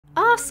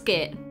Ask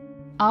It.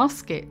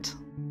 Ask It.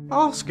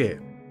 Ask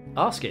It.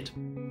 Ask It.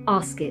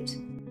 Ask It.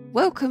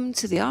 Welcome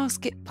to the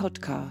Ask It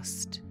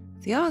podcast.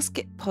 The Ask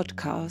It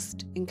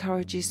podcast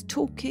encourages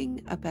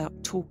talking about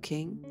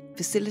talking,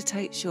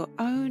 facilitates your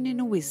own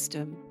inner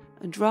wisdom,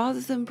 and rather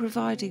than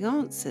providing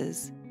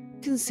answers,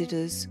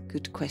 considers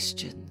good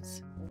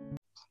questions.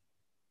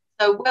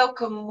 So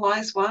welcome,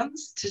 wise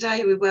ones.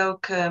 Today we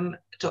welcome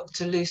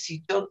Dr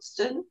Lucy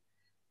Johnstone,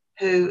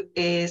 who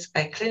is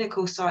a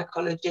clinical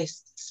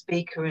psychologist,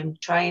 speaker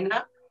and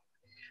trainer.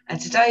 And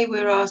today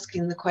we're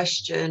asking the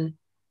question,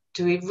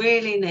 do we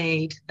really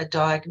need a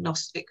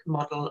diagnostic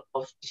model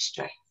of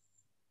distress?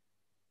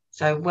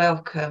 So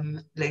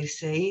welcome,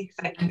 Lucy.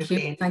 Thank you for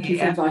being here. Thank you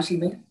for inviting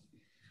me.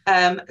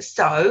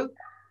 So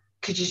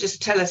could you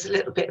just tell us a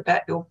little bit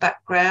about your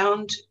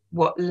background,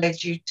 what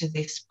led you to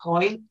this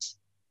point,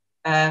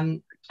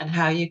 and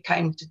how you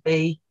came to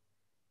be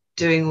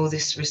doing all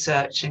this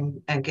research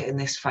and getting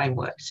this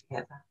framework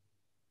together?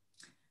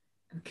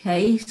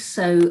 Okay,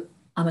 so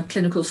I'm a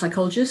clinical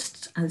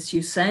psychologist, as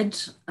you said.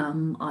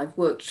 I've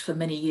worked for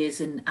many years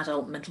in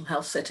adult mental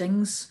health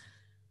settings,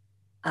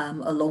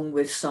 along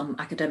with some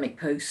academic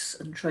posts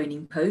and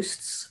training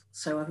posts.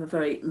 So I have a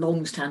very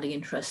long-standing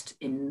interest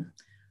in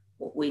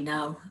what we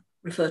now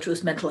refer to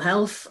as mental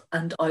health.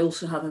 And I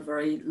also have a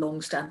very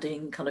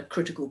long-standing kind of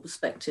critical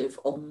perspective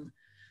on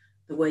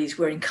the ways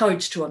we're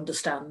encouraged to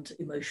understand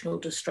emotional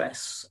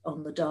distress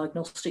on the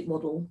diagnostic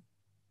model.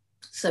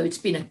 So it's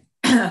been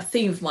a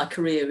theme of my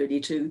career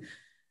really to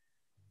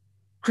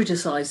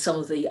criticise some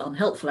of the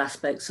unhelpful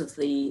aspects of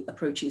the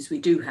approaches we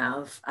do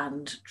have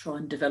and try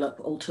and develop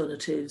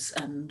alternatives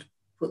and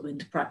put them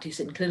into practice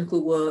in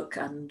clinical work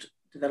and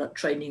develop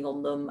training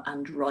on them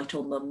and write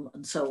on them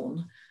and so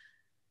on.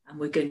 And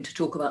we're going to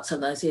talk about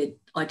some of those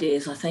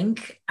ideas, I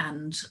think.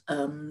 And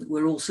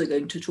we're also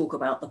going to talk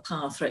about the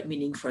Power Threat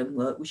Meaning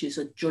Framework, which is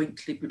a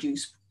jointly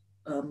produced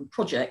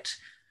project,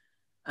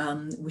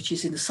 which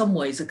is in some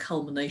ways a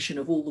culmination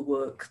of all the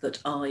work that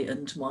I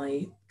and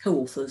my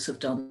co-authors have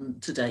done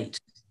to date.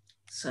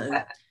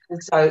 So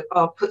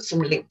I'll put some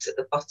links at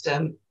the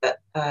bottom.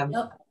 But,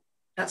 yep.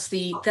 That's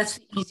the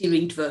easy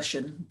read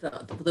version.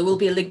 There will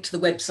be a link to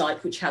the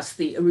website which has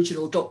the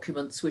original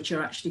documents, which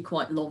are actually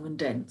quite long and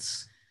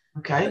dense.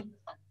 Okay.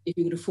 But if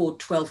you could afford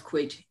 12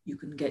 quid, you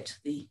can get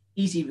the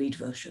easy read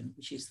version,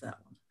 which is that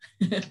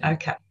one.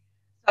 Okay.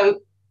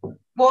 So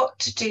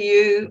what do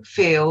you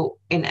feel,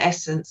 in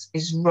essence,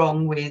 is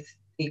wrong with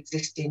the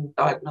existing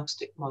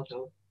diagnostic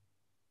model?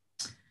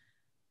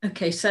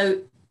 Okay,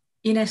 so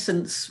in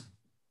essence,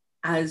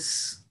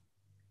 as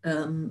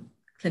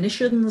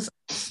clinicians,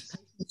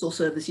 patients or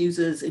service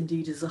users,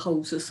 indeed as a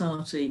whole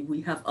society,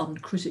 we have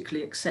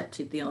uncritically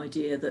accepted the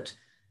idea that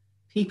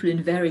people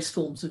in various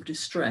forms of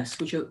distress,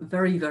 which are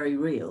very, very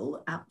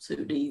real,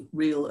 absolutely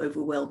real,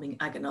 overwhelming,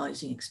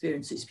 agonizing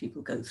experiences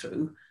people go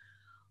through,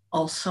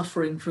 are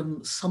suffering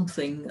from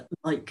something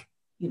like,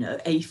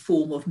 a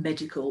form of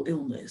medical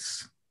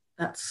illness.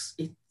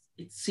 It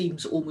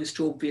seems almost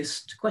too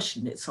obvious to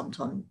question it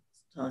sometimes,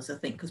 I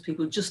think, because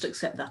people just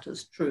accept that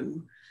as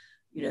true.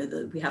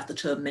 That we have the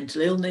term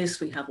mental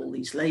illness, we have all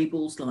these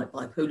labels like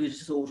bipolar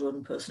disorder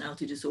and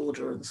personality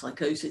disorder and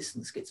psychosis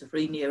and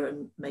schizophrenia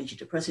and major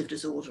depressive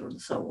disorder and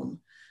so on.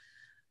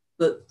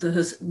 But there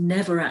has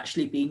never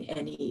actually been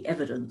any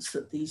evidence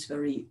that these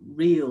very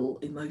real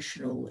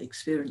emotional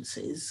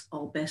experiences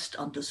are best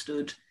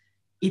understood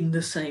in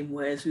the same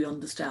way as we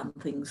understand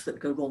things that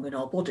go wrong in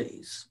our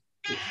bodies,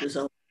 which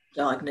result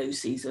in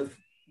diagnoses of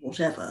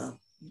whatever,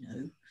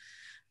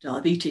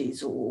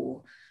 diabetes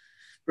or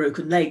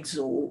broken legs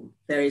or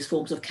various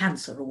forms of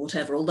cancer or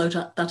whatever, although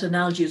that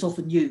analogy is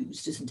often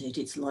used, isn't it?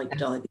 It's like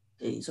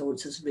diabetes, or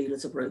it's as real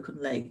as a broken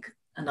leg.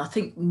 And I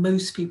think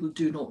most people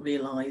do not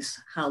realise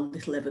how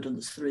little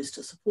evidence there is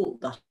to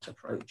support that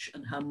approach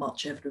and how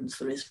much evidence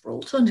there is for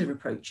alternative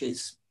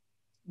approaches,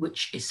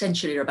 which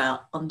essentially are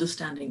about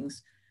understanding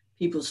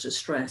people's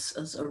distress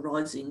as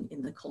arising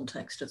in the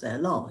context of their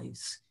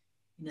lives,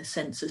 in a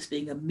sense as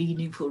being a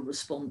meaningful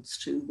response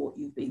to what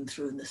you've been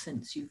through and the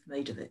sense you've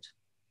made of it.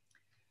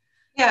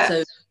 Yeah.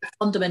 So a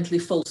fundamentally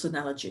false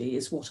analogy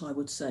is what I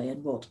would say,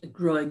 and what a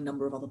growing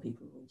number of other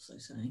people are also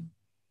saying.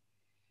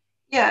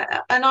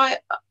 Yeah, and I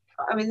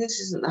mean, this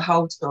isn't the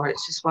whole story,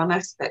 it's just one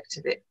aspect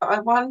of it. But I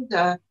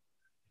wonder,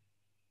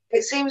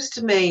 it seems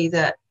to me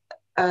that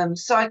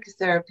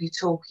psychotherapy,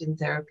 talking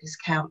therapies,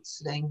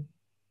 counselling,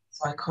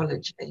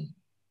 psychology,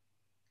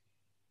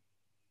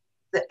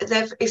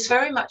 it's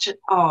very much an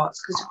art,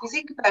 because if we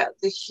think about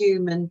the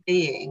human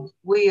being,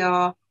 we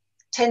are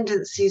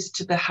tendencies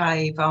to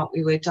behave, aren't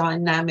we? We're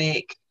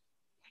dynamic,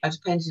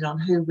 depending on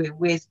who we're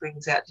with,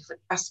 brings out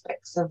different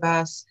aspects of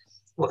us.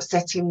 What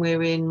setting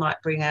we're in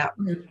might bring out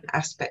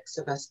aspects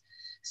of us.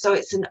 So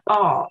it's an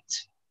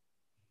art,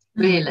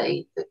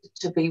 really,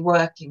 to be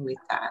working with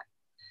that.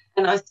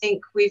 And I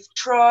think we've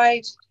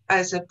tried,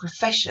 as a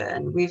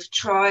profession, we've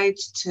tried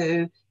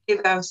to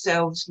give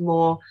ourselves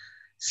more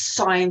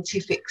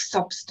scientific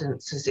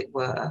substance, as it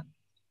were,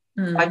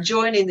 by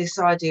joining this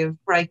idea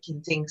of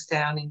breaking things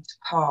down into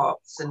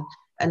parts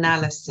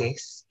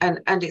analysis, and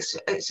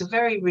it's a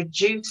very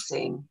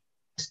reducing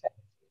perspective.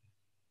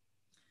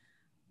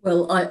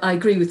 Well, I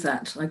agree with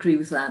that. I agree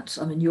with that.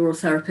 I mean, you're a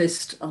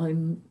therapist.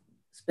 I'm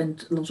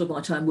spent a lot of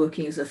my time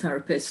working as a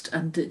therapist,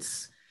 and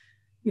it's,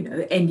 you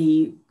know,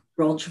 any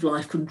branch of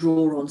life can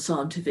draw on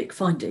scientific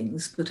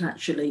findings, but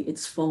actually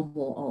it's far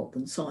more art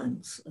than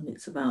science. And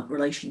it's about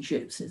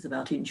relationships, it's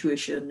about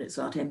intuition, it's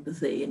about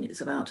empathy, and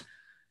it's about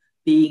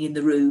being in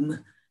the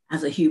room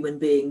as a human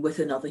being with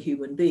another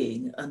human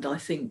being. And I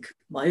think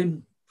my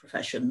own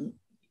profession,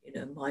 you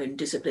know, my own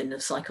discipline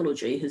of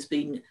psychology has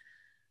been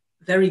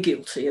very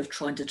guilty of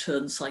trying to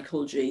turn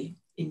psychology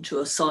into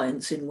a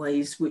science in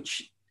ways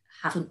which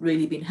haven't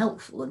really been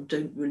helpful and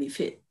don't really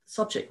fit the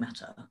subject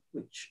matter,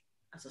 which,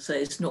 as I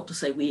say, it's not to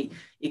say we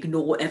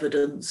ignore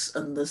evidence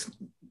and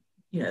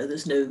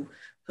there's no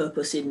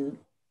purpose in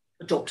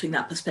adopting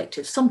that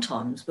perspective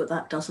sometimes, but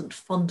that doesn't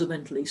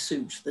fundamentally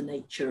suit the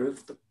nature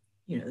of the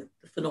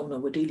phenomena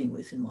we're dealing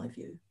with, in my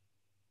view.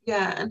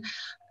 Yeah, and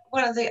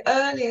one of the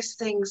earliest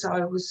things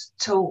I was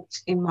taught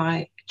in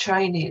my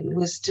training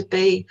was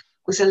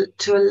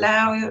to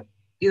allow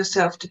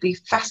yourself to be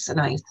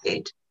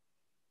fascinated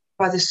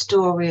by the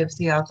story of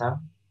the other,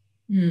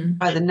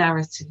 by the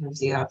narrative of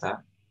the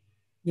other.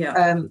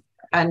 Yeah.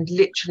 And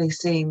literally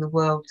seeing the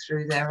world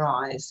through their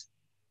eyes.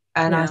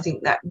 And yeah. I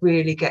think that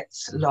really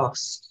gets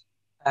lost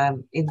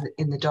in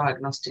the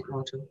diagnostic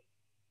model.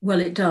 Well,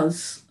 it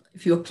does.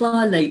 If you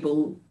apply a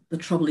label, the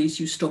trouble is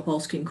you stop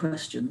asking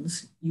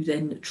questions. You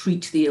then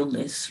treat the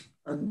illness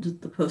and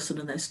the person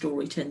and their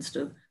story tends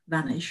to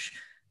vanish.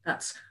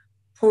 That's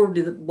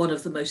probably one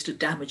of the most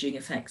damaging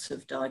effects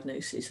of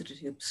diagnosis, that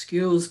it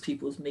obscures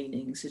people's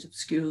meanings, it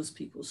obscures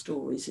people's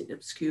stories, it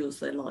obscures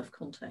their life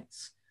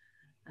contexts.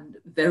 And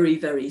very,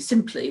 very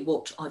simply,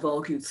 what I've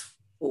argued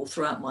for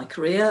throughout my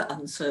career,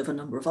 and so have a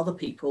number of other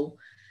people,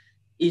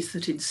 is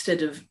that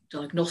instead of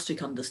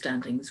diagnostic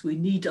understandings, we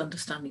need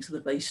understandings that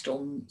are based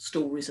on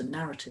stories and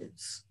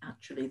narratives.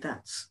 Actually,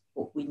 that's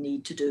what we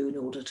need to do in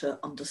order to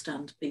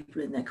understand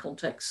people in their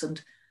contexts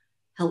and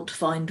help to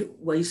find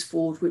ways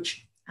forward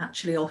which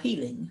actually are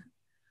healing,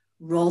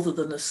 rather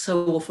than, as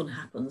so often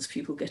happens,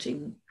 people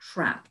getting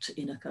trapped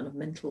in a kind of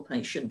mental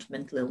patient,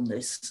 mental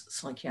illness,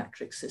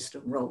 psychiatric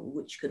system role,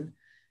 which can,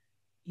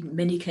 in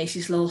many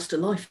cases, last a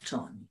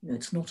lifetime. You know,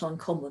 it's not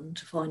uncommon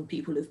to find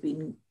people who've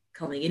been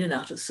coming in and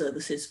out of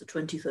services for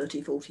 20,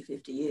 30, 40,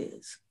 50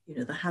 years. You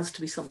know, there has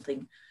to be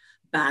something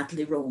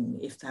badly wrong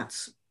if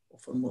that's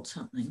often what's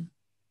happening.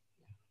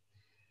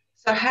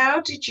 So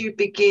how did you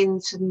begin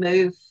to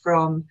move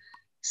from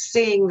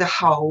seeing the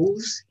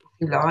holes, if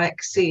you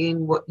like,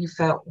 seeing what you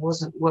felt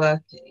wasn't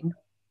working,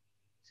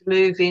 to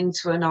move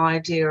into an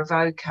idea of,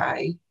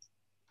 okay,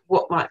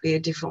 what might be a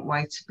different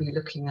way to be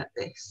looking at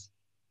this?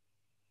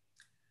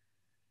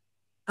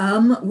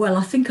 Well,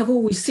 I think I've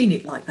always seen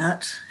it like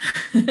that.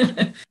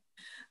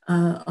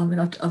 I mean,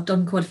 I've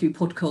done quite a few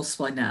podcasts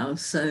by now.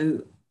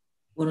 So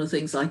one of the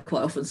things I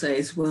quite often say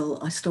is,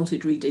 well, I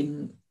started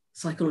reading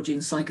psychology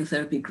and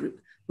psychotherapy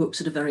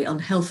books at a very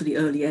unhealthily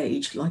early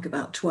age, like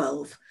about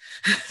 12.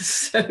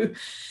 So,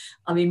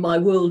 I mean, my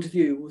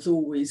worldview was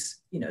always,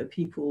 you know,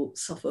 people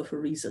suffer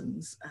for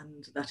reasons,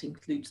 and that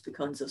includes the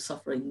kinds of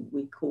suffering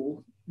we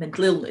call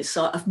mental illness.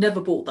 So I've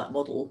never bought that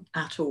model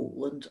at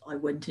all. And I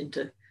went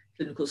into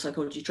clinical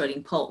psychology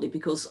training partly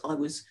because I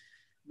was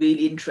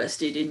really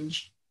interested in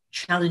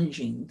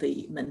challenging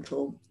the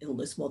mental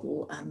illness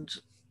model and,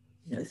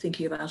 you know,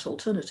 thinking about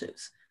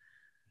alternatives.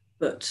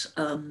 But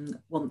I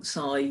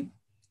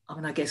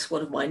guess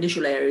one of my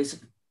initial areas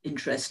of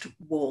interest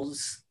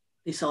was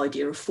this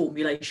idea of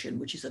formulation,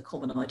 which is a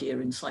common idea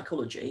in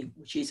psychology,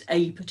 which is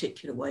a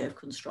particular way of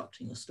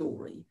constructing a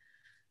story.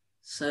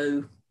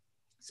 So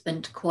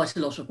spent quite a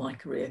lot of my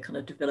career kind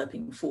of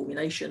developing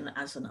formulation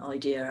as an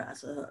idea,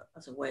 as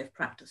a way of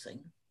practicing.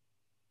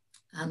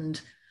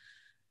 And,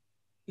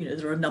 you know,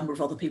 there are a number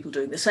of other people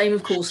doing the same,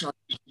 of course, and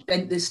I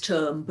invent this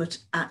term, but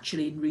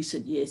actually in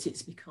recent years,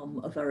 it's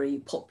become a very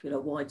popular,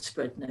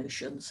 widespread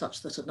notion,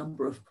 such that a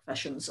number of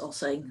professions are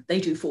saying they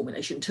do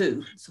formulation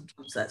too.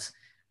 Sometimes that's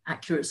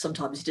accurate,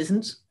 sometimes it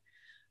isn't.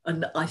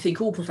 And I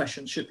think all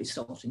professions should be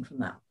starting from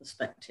that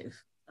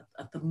perspective.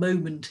 At the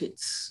moment, it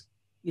is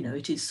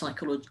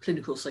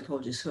clinical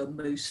psychologists who are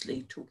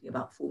mostly talking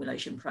about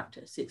formulation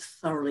practice. It's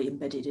thoroughly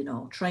embedded in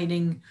our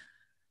training.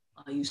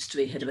 I used to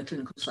be head of a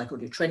clinical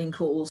psychology training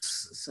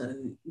course. So,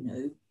 you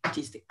know, it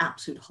is the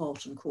absolute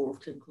heart and core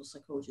of clinical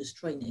psychologist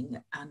training.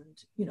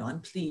 And, you know, I'm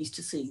pleased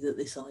to see that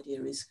this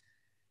idea is,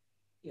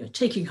 you know,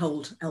 taking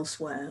hold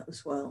elsewhere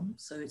as well.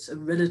 So it's a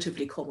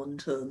relatively common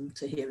term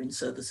to hear in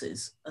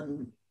services.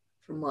 And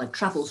from my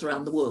travels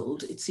around the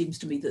world, it seems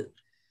to me that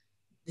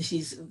this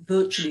is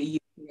virtually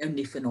the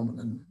only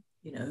phenomenon.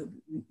 You know,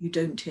 you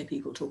don't hear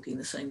people talking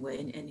the same way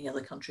in any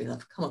other country that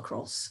I've come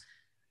across.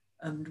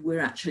 And we're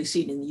actually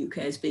seen in the UK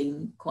as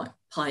being quite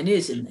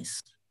pioneers in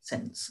this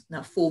sense.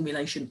 Now,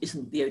 formulation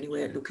isn't the only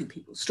way of looking at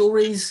people's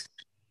stories.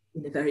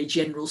 In a very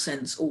general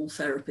sense, all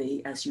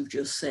therapy, as you've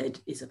just said,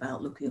 is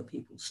about looking at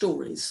people's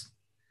stories.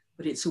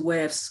 but it's a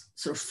way of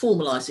sort of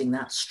formalising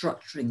that,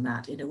 structuring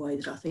that in a way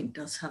that I think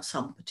does have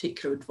some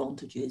particular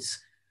advantages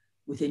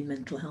within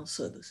mental health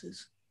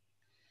services.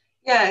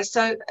 Yeah,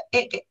 so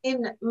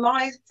in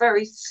my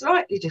very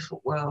slightly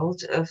different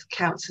world of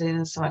counselling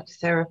and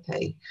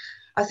psychotherapy,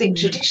 I think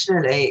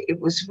traditionally it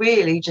was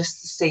really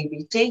just the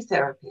CBT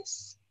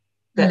therapists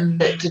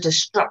that did a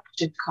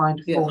structured kind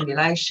of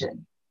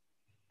formulation.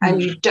 And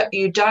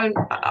you don't,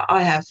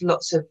 I have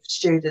lots of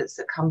students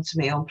that come to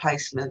me on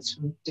placements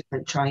from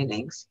different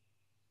trainings,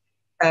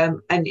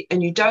 and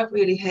you don't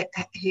really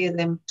hear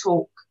them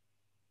talk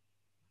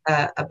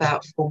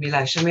about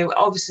formulation. I mean,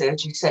 obviously,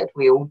 as you said,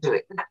 we all do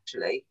it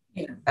naturally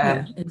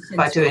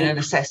by doing an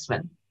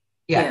assessment.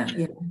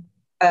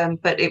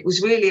 But it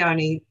was really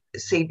only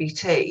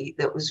CBT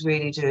that was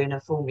really doing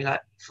a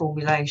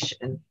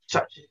formulation,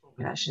 structured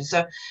formulation.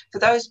 So for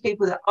those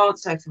people that aren't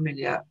so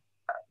familiar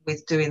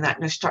with doing that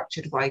in a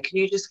structured way, can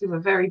you just give a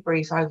very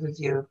brief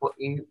overview of what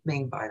you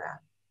mean by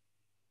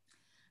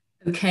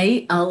that?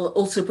 Okay, I'll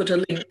also put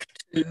a link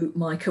to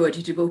my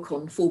co-edited book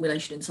on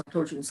formulation in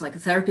psychology and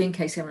psychotherapy in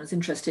case anyone's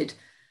interested.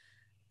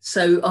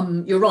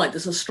 So you're right,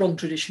 there's a strong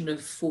tradition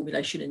of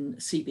formulation in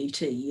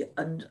CBT,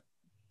 and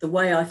the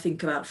way I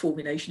think about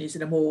formulation is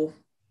in a more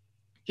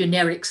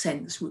generic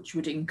sense, which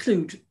would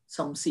include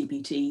some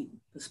CBT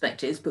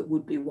perspectives, but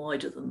would be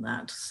wider than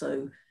that.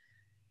 So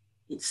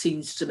it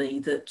seems to me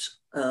that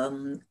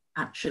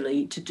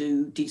actually to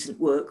do decent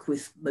work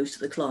with most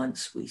of the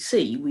clients we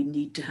see, we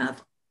need to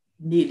have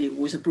nearly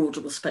always a broader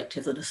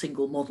perspective than a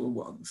single model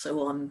one.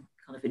 So I'm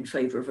kind of in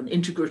favour of an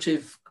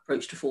integrative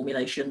approach to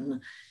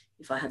formulation.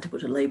 If I had to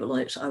put a label on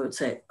it, I would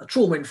say a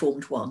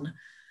trauma-informed one.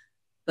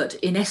 But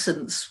in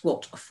essence,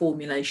 what a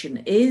formulation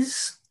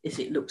is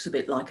it looks a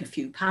bit like a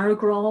few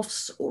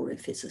paragraphs, or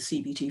if it's a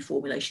CBT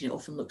formulation, it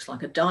often looks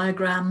like a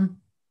diagram.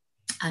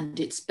 And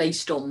it's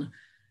based on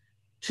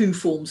two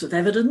forms of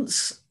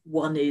evidence.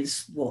 One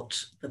is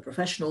what the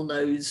professional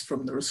knows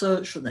from the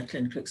research, from their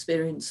clinical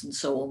experience and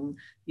so on.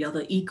 The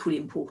other equally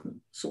important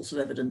source of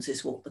evidence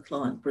is what the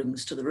client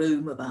brings to the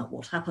room about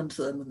what happened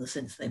to them and the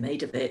sense they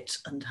made of it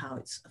and how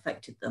it's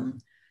affected them.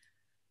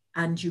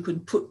 And you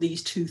can put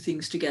these two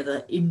things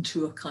together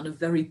into a kind of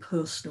very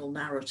personal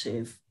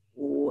narrative,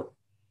 or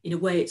in a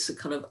way it's a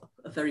kind of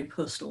a very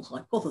personal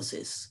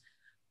hypothesis.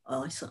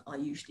 I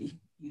usually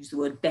use the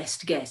word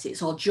best guess.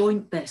 It's our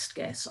joint best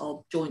guess,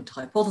 our joint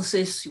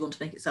hypothesis. You want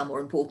to make it sound more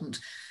important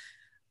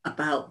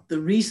about the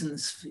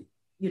reasons, for,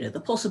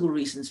 the possible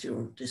reasons for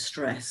your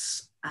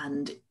distress.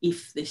 And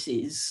if this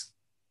is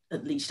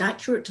at least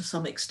accurate to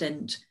some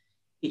extent,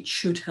 it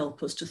should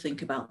help us to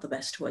think about the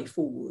best way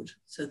forward.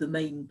 So the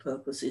main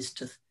purpose is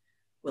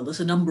there's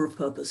a number of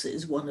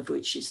purposes, one of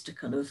which is to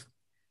kind of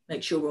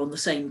make sure we're on the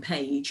same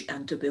page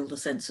and to build a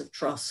sense of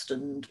trust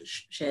and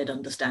shared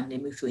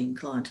understanding between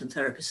client and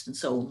therapist and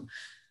so on.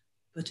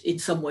 But in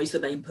some ways, the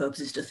main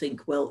purpose is to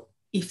think, well,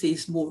 if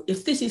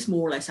this is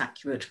more or less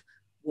accurate,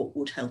 what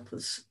would help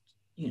us,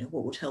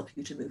 what would help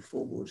you to move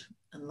forward?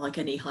 And like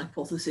any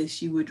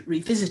hypothesis, you would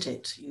revisit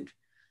it. You'd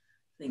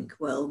think,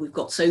 well, we've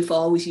got so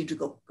far, we seem to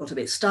have got a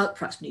bit stuck,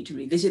 perhaps we need to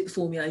revisit the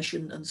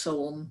formulation and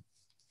so on.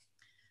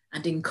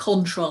 And in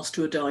contrast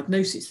to a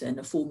diagnosis, then,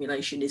 a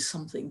formulation is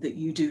something that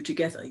you do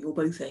together. You're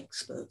both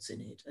experts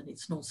in it, and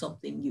it's not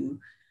something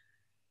you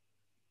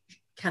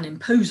can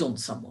impose on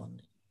someone.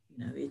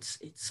 It's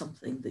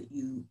something that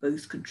you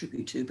both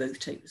contribute to, both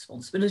take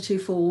responsibility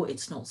for.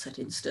 It's not set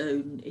in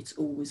stone. It's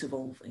always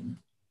evolving.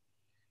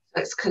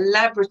 So it's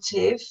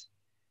collaborative,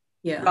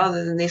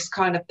 rather than this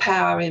kind of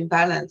power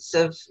imbalance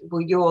of,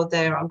 well, you're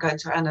there, I'm going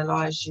to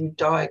analyse you,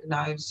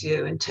 diagnose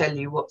you, and tell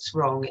you what's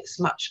wrong. It's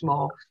much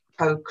more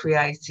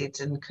co-created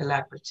and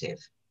collaborative.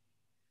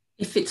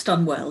 If it's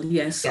done well,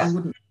 yes. I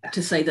wouldn't like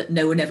to say that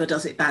no one ever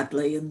does it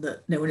badly and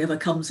that no one ever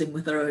comes in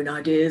with their own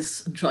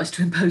ideas and tries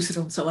to impose it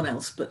on someone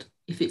else. But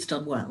if it's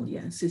done well,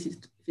 yes, if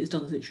it's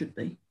done as it should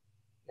be.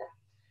 Yeah.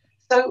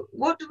 So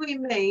what do we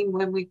mean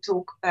when we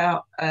talk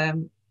about a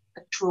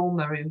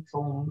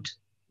trauma-informed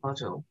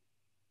model?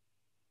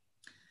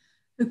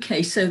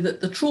 Okay, so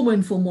the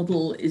trauma-informed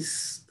model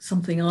is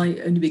something I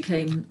only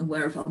became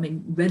aware of,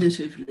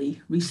 relatively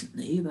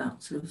recently,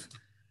 about sort of,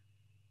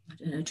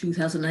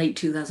 2008,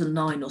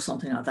 2009 or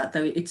something like that,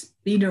 though it's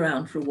been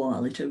around for a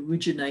while. It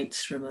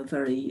originates from a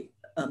very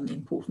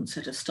important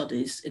set of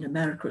studies in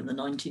America in the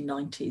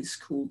 1990s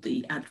called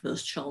the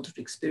Adverse Childhood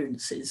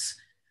Experiences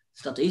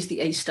Studies, the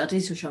ACE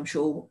studies, which I'm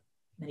sure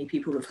many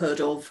people have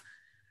heard of,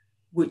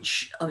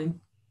 which,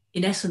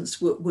 in essence,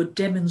 we're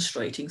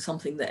demonstrating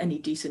something that any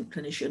decent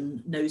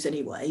clinician knows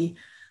anyway,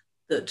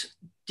 that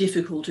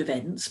difficult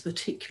events,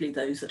 particularly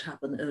those that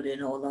happen early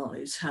in our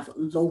lives, have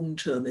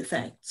long-term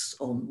effects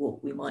on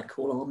what we might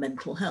call our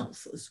mental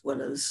health, as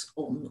well as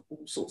on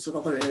all sorts of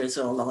other areas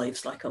of our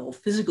lives, like our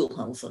physical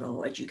health and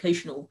our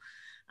educational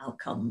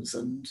outcomes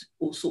and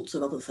all sorts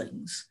of other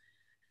things.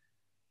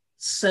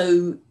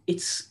 So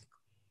it's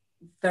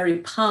very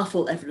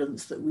powerful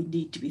evidence that we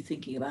need to be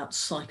thinking about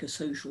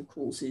psychosocial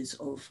causes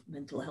of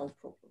mental health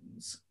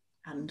problems.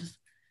 And,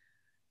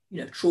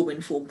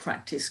 trauma-informed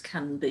practice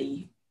can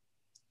be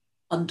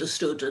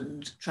understood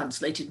and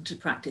translated into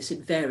practice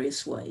in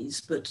various ways.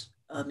 But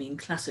I mean,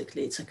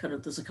 classically, there's a kind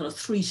of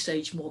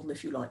 3-stage model,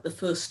 if you like. The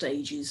first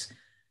stage is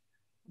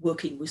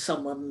working with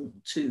someone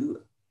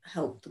to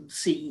help them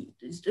see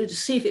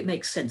if it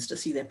makes sense to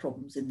see their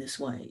problems in this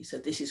way. So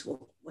this is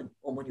what went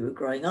on when you were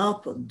growing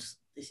up, and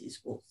this is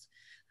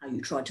how you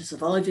tried to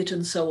survive it,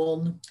 and so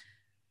on.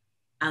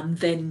 And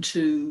then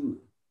to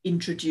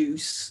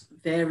introduce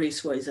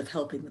various ways of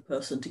helping the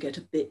person to get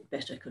a bit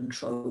better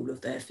control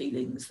of their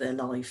feelings, their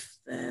life,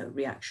 their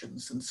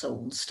reactions, and so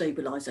on.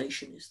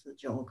 Stabilization is the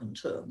jargon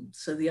term.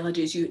 So the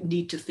idea is you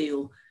need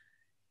to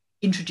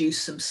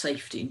introduce some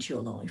safety into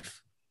your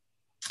life.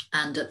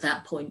 And at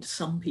that point,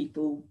 some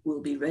people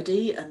will be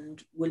ready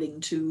and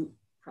willing to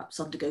perhaps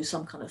undergo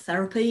some kind of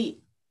therapy,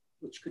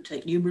 which could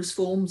take numerous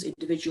forms,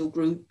 individual,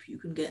 group. You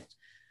can get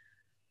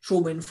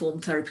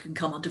trauma-informed therapy, can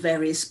come under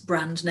various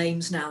brand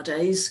names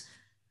nowadays.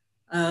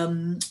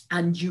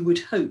 And you would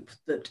hope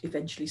that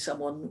eventually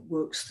someone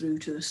works through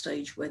to a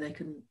stage where they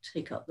can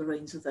take up the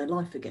reins of their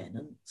life again,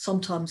 and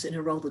sometimes in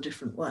a rather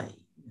different way,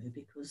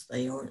 because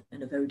they are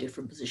in a very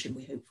different position,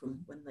 we hope, from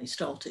when they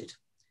started.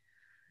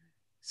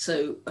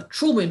 So a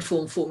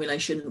trauma-informed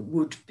formulation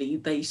would be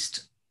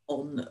based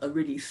on a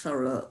really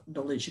thorough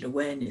knowledge and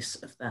awareness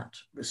of that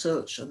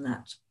research and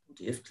that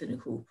body of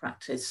clinical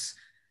practice.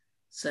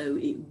 So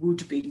it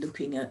would be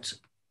looking at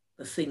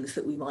the things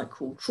that we might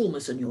call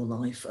traumas in your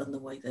life and the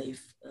way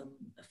they've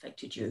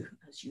affected you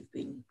as you've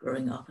been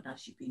growing up and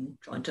as you've been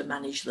trying to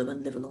manage them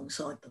and live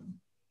alongside them.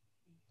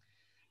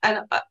 And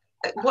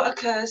what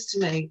occurs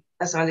to me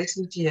as I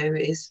listen to you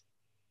is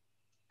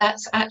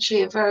that's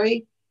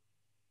actually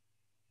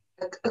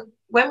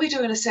when we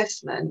do an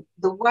assessment,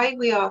 the way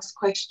we ask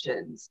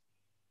questions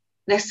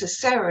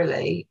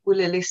necessarily will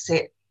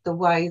elicit the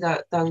way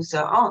that those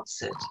are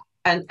answered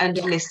and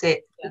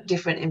elicit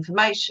different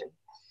information.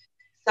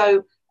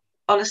 So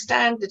on a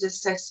standard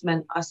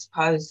assessment, I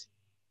suppose,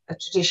 a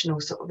traditional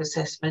sort of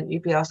assessment,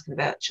 you'd be asking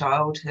about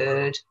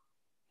childhood,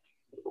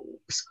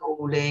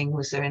 schooling,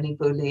 was there any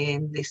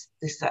bullying, this,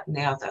 that and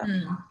the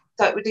other.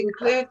 So it would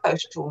include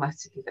those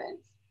traumatic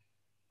events.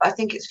 I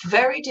think it's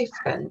very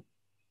different.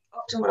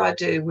 Often what I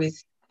do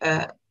with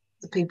the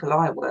people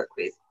I work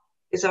with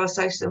is I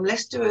say to them,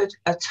 let's do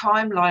a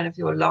timeline of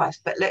your life,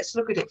 but let's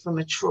look at it from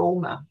a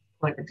trauma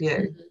point of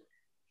view.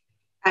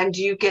 And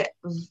you get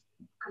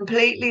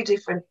completely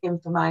different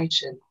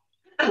information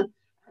and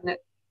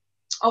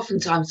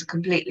oftentimes a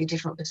completely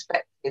different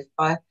perspective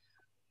by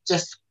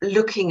just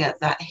looking at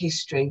that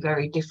history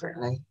very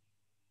differently.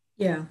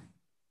 Yeah,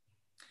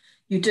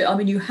 you do. I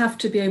mean, you have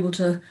to be able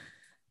to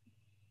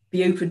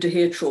be open to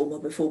hear trauma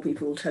before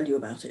people will tell you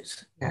about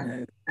it.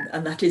 Yeah.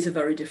 And that is a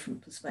very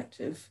different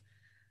perspective.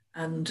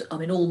 And I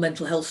mean, all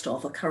mental health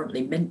staff are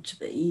currently meant to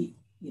be,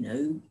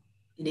 in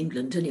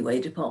England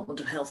anyway, Department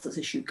of Health has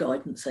issued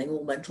guidance saying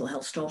all mental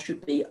health staff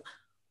should be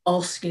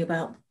asking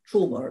about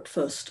trauma at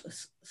first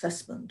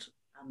assessment,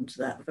 and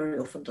that very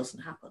often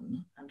doesn't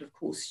happen. And of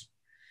course,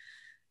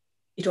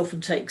 it often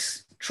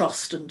takes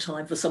trust and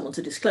time for someone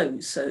to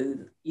disclose. So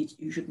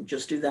you shouldn't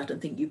just do that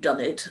and think you've done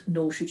it,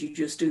 nor should you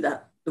just do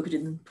that, look at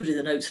it and put it in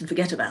the notes and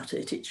forget about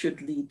it. It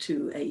should lead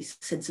to a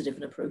sensitive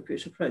and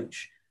appropriate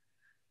approach.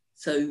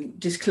 So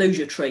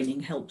disclosure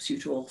training helps you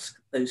to ask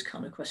those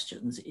kind of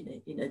questions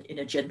in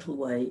a gentle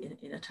way,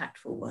 in a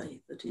tactful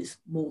way that is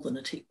more than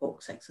a tick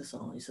box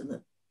exercise, and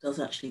that does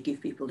actually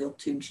give people the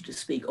opportunity to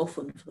speak,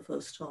 often for the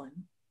first time.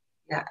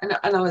 Yeah,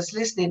 and I was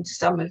listening to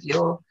some of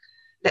your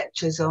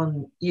lectures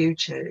on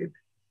YouTube,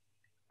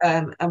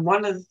 and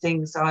one of the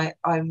things I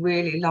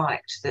really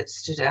liked that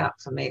stood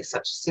out for me, it's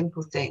such a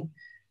simple thing,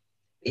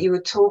 you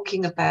were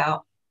talking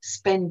about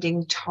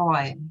spending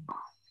time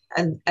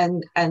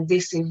and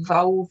this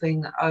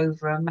evolving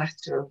over a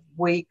matter of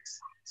weeks,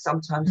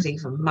 sometimes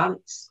even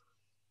months.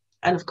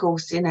 And of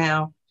course, in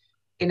our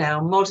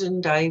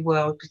modern day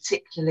world,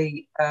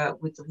 particularly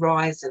with the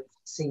rise of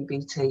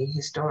CBT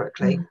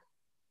historically,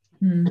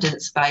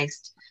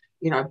 evidence-based,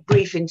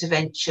 brief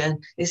intervention,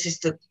 this is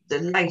the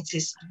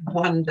latest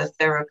wonder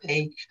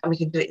therapy, and we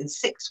can do it in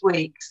 6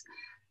 weeks.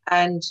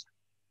 And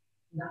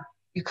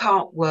you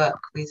can't work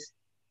with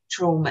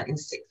trauma in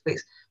 6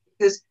 weeks,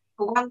 because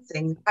for one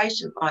thing, the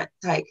patient might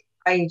take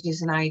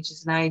ages and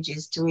ages and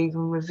ages to even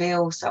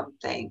reveal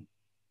something,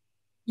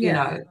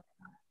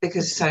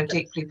 because it's so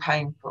deeply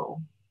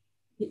painful.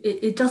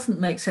 It doesn't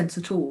make sense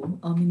at all.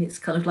 I mean, it's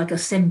kind of like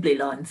assembly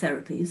line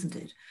therapy, isn't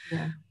it?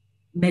 Yeah.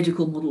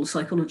 Medical model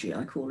psychology,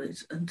 I call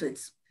it. And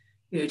it's,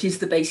 it is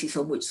the basis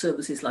on which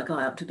services like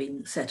IAPT have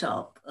been set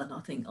up. And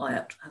I think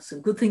IAPT has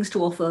some good things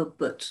to offer,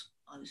 but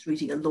I was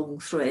reading a long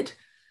thread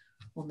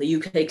on the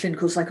UK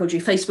Clinical Psychology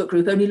Facebook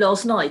group only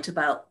last night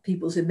about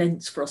people's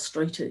immense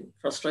frustration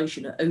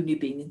at only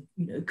being,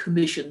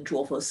 commissioned to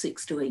offer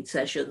 6 to 8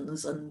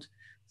 sessions, and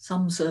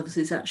some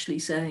services actually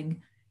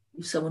saying,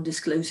 if someone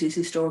discloses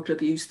historical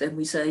abuse, then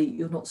we say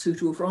you're not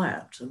suitable for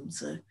IAPT, and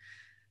so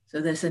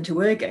they're sent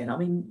away again. I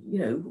mean,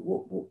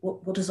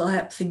 what does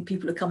IAPT think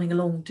people are coming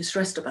along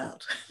distressed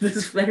about?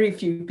 There's very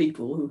few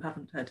people who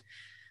haven't had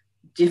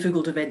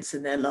difficult events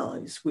in their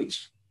lives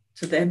which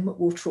to them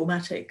more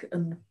traumatic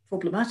and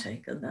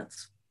problematic, and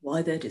that's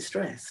why they're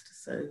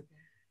distressed. So,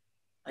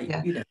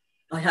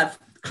 I have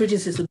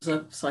criticisms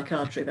of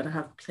psychiatry, but I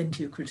have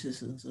plenty of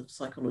criticisms of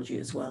psychology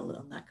as well,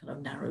 and that kind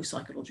of narrow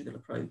psychological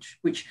approach,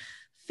 which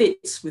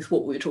fits with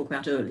what we were talking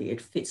about earlier.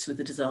 It fits with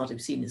the desire to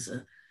be seen as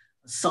a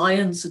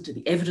science and to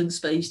be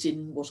evidence-based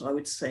in what I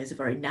would say is a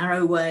very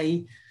narrow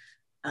way,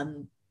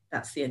 and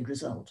that's the end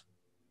result.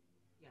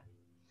 Yeah.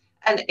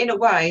 And in a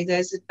way,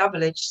 there's a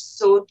double-edged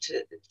sword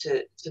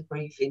to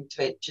brief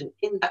intervention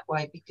in that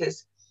way,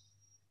 because,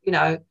 you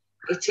know,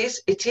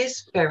 it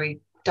is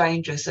very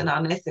dangerous and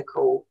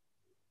unethical,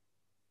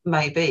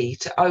 maybe,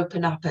 to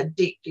open up a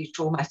deeply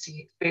traumatic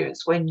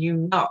experience when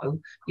you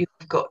know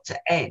you've got to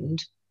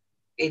end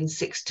in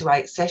 6 to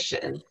 8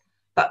 sessions.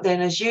 But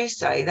then, as you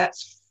say,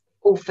 that's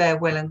all fair,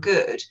 well and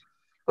good,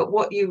 but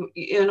what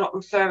you're not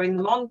referring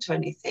them on to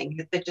anything.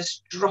 They're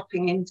just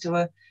dropping into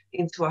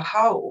a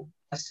hole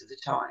most of the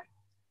time.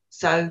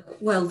 So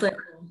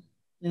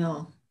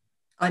yeah,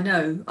 I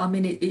know. I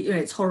mean,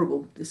 it's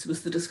horrible. This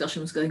was the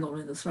discussion was going on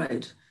in the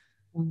thread.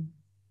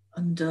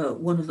 And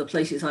one of the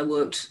places I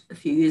worked a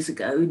few years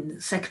ago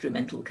in secondary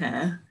mental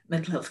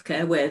health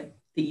care, where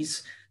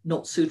these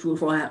not suitable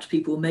for IAPT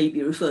people may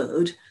be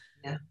referred,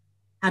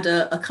 had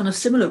a kind of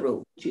similar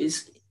rule, which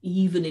is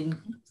even in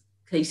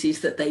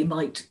cases that they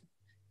might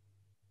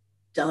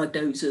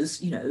diagnose as,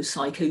 you know,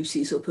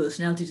 psychosis or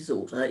personality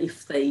disorder,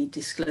 if they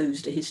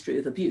disclosed a history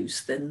of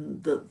abuse,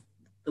 then the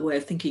way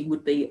of thinking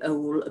would be, oh,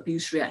 well,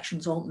 abuse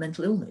reactions aren't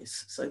mental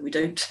illness, so we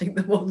don't take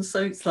them on.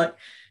 So it's like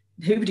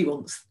nobody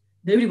wants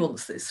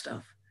this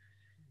stuff.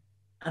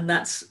 And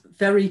that's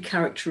very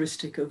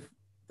characteristic of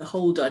the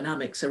whole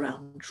dynamics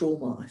around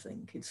trauma, I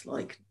think. It's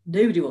like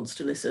nobody wants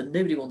to listen,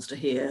 nobody wants to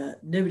hear,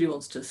 nobody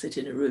wants to sit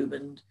in a room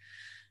and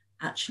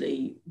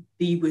actually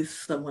be with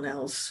someone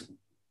else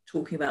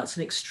talking about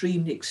some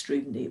extremely,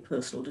 extremely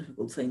personal,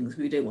 difficult things.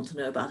 We don't want to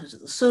know about it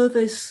as a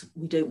service.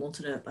 We don't want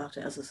to know about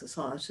it as a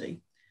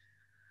society.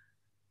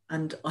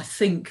 And I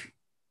think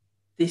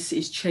this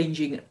is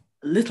changing a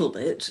little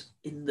bit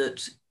in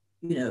that,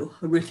 you know,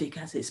 horrific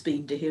as it's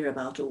been to hear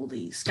about all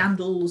these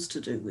scandals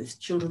to do with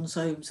children's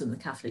homes and the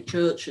Catholic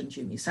Church and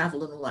Jimmy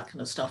Savile and all that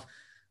kind of stuff,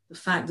 the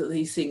fact that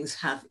these things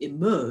have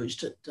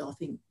emerged, I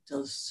think,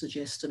 does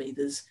suggest to me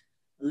there's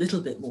a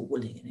little bit more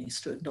willingness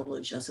to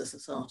acknowledge as a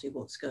society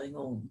what's going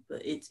on.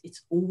 But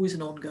it's always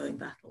an ongoing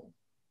battle.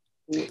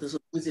 Or there's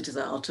always a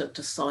desire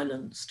to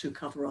silence, to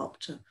cover up,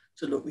 to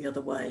look the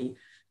other way,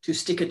 to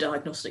stick a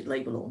diagnostic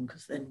label on,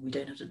 because then we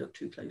don't have to look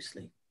too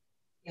closely.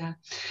 Yeah.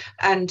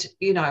 And,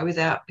 you know,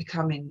 without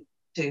becoming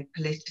too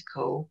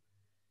political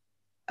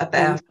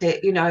about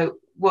it, you know,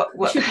 what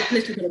we should be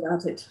political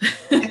about it.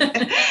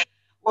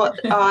 what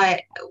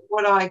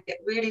I get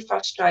really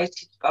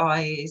frustrated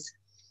by is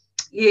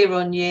year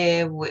on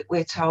year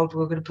we're told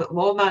we're going to put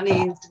more money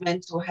into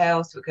mental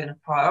health, we're going to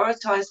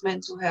prioritise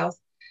mental health.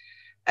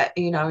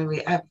 You know,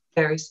 we have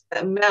various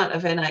amount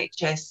of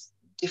NHS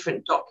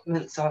different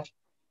documents I've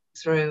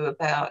through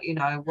about, you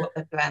know, what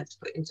they plan to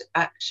put into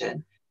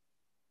action.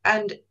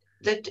 And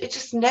it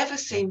just never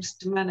seems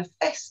to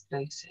manifest,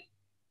 Lucy.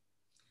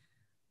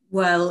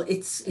 Well,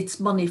 it's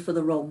money for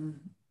the wrong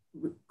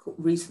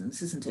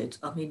reasons, isn't it?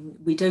 I mean,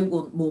 we don't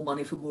want more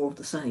money for more of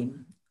the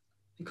same,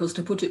 because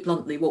to put it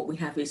bluntly, what we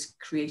have is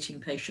creating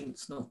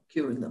patients, not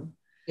curing them.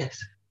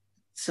 Yes.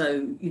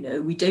 So, you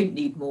know, we don't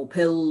need more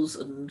pills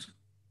and,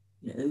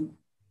 you know,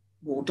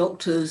 more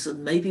doctors,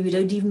 and maybe we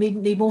don't even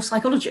need more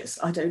psychologists.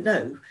 I don't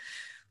know.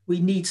 We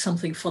need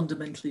something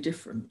fundamentally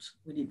different.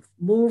 We need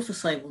more of the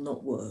same will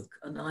not work.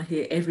 And I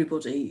hear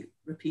everybody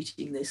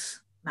repeating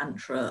this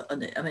mantra,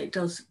 and it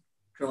does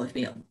drive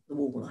me up the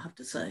wall, I have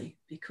to say,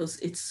 because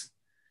it's,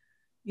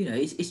 you know,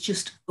 it's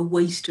just a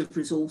waste of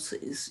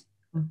resources.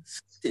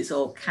 It's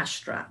all cash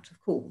strapped,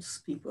 of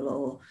course. People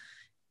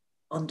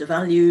are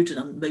undervalued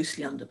and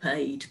mostly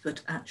underpaid,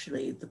 but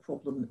actually the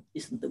problem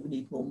isn't that we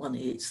need more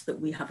money, it's that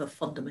we have a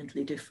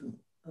fundamentally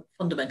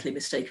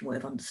mistaken way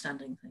of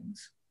understanding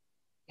things.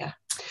 Yeah.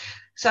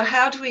 So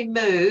how do we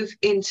move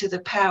into the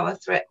power,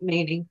 threat,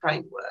 meaning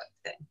framework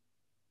then?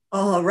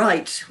 Oh,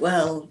 right.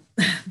 Well,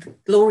 the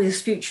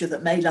glorious future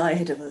that may lie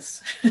ahead of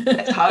us.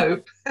 Let's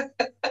hope.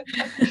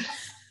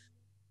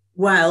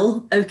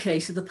 Well, okay,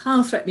 so the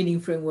power, threat, meaning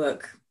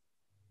framework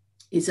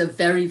is a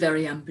very,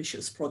 very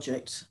ambitious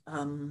project,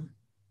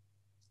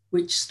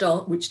 which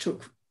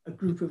took a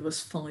group of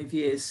us 5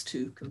 years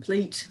to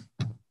complete.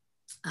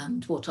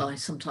 And what I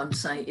sometimes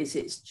say is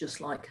it's just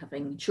like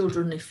having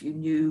children. If you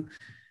knew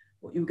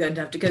what you were going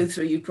to have to go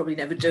through, you'd probably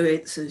never do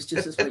it. So it's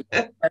just as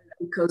well,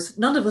 because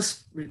none of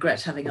us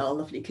regret having our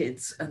lovely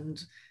kids,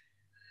 and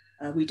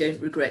we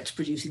don't regret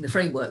producing the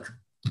framework.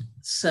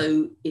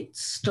 So it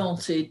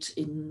started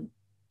in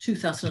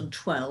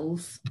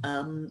 2012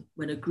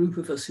 when a group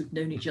of us who'd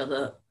known each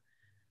other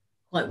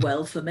quite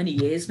well for many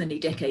years, many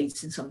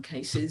decades in some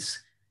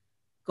cases,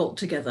 got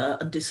together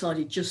and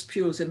decided, just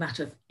pure as a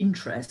matter of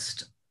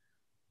interest,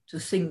 to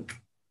think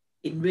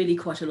in really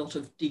quite a lot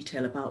of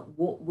detail about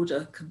what would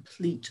a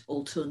complete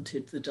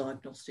alternative to the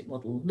diagnostic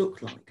model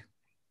look like.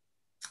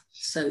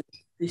 So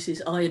this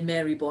is I and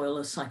Mary Boyle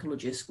as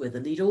psychologists. We're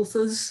the lead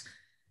authors,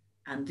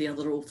 and the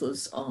other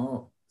authors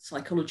are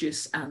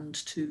psychologists and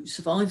two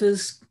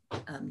survivors,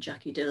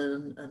 Jackie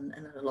Dillon and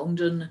Eleanor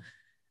Longdon,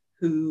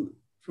 who,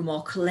 from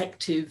our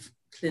collective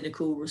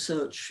clinical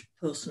research,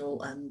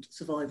 personal and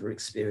survivor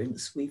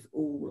experience, we've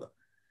all,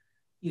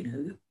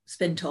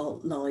 spent our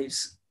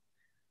lives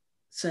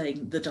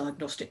saying the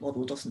diagnostic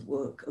model doesn't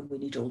work and we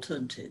need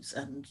alternatives,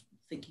 and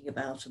thinking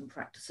about and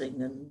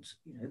practicing and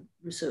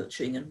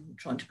researching and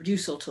trying to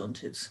produce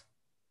alternatives.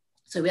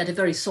 So we had a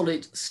very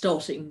solid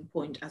starting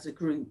point as a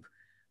group,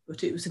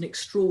 but it was an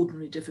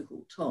extraordinarily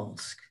difficult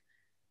task,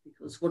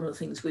 because one of the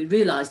things we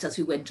realised as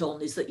we went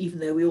on is that even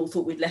though we all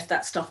thought we'd left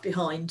that stuff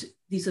behind,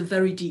 these are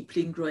very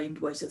deeply ingrained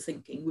ways of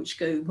thinking which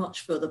go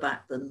much further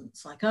back than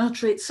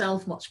psychiatry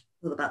itself, much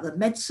further back than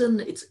medicine.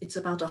 It's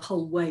about a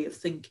whole way of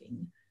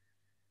thinking,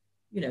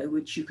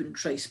 which you can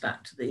trace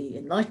back to the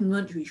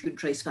Enlightenment, which you can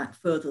trace back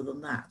further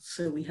than that.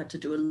 So we had to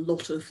do a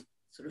lot of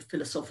sort of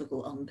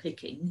philosophical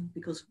unpicking,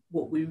 because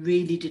what we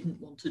really didn't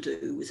want to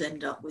do was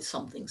end up with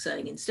something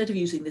saying, instead of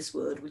using this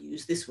word, we'll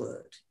use this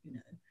word.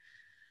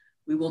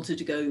 We wanted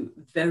to go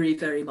very,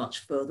 very much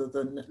further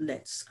than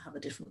let's have a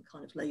different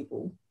kind of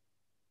label.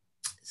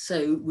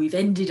 So we've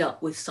ended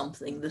up with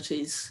something that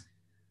is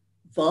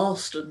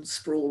vast and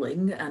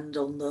sprawling, and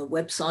on the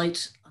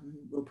website, and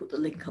we'll put the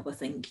link up, I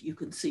think, you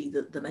can see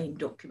that the main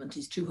document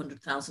is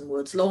 200,000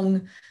 words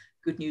long.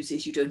 Good news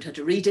is you don't have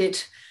to read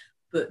it,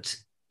 but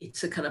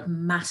it's a kind of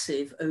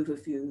massive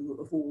overview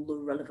of all the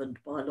relevant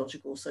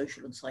biological,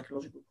 social and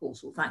psychological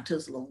causal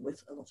factors, along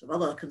with a lot of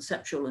other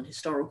conceptual and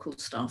historical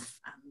stuff,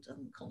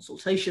 and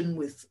consultation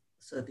with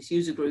service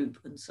user group,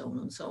 and so on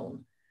and so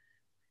on.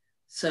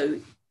 So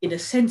in a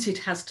sense, it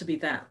has to be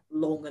that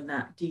long and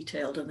that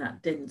detailed and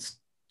that dense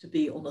to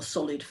be on a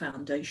solid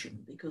foundation,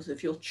 because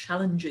if you're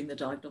challenging the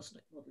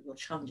diagnostic model, you're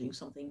challenging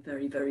something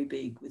very, very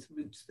big with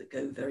roots that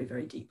go very,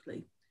 very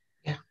deeply.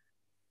 Yeah.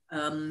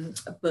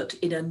 But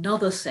in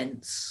another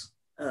sense,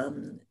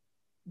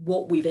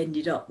 what we've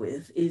ended up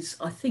with is,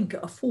 I think,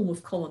 a form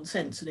of common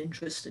sense, and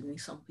interestingly,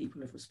 some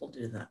people have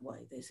responded in that way.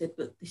 They said,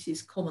 but this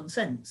is common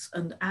sense.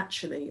 And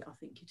actually, I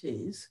think it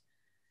is.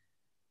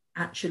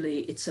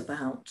 Actually, it's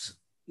about,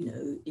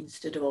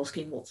 instead of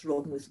asking what's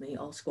wrong with me,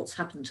 ask what's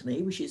happened to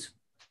me, which is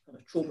kind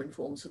of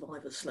trauma-informed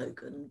survivor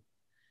slogan.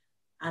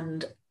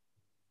 And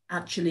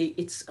actually,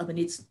 it's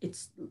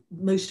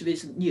most of it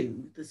isn't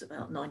new. There's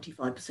about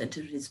 95%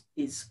 of it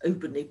is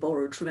openly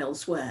borrowed from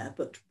elsewhere,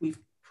 but we've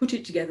put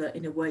it together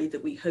in a way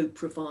that we hope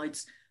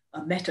provides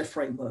a meta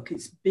framework.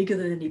 It's bigger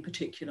than any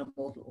particular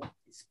model.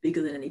 It's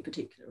bigger than any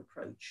particular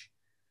approach.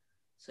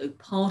 So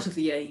part of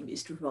the aim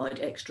is to provide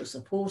extra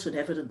support and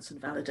evidence and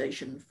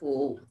validation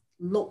for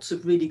lots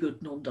of really good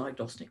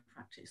non-diagnostic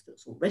practice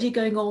that's already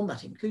going on.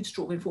 That includes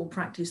trauma-informed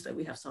practice, though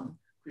we have some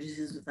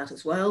criticisms of that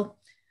as well.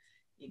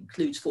 It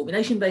includes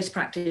formulation-based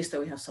practice,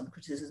 though we have some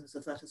criticisms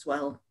of that as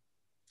well.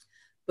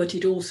 But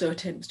it also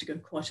attempts to go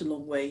quite a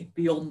long way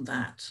beyond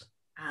that,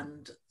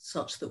 and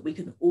such that we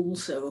can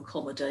also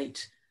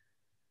accommodate,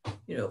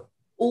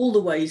 all the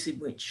ways in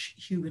which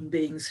human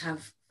beings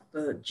have,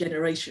 for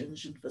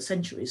generations and for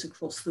centuries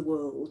across the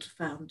world,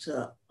 found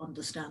to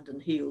understand and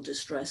heal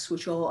distress,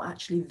 which are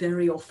actually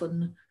very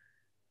often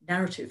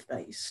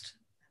narrative-based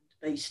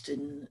and based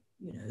in,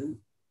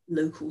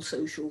 local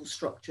social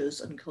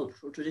structures and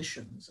cultural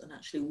traditions, and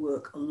actually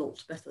work a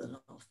lot better than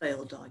our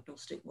failed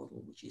diagnostic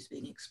model, which is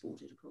being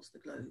exported across the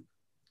globe.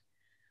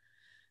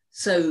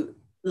 So,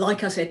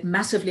 like I said,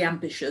 massively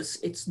ambitious.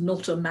 It's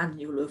not a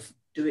manual of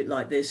do it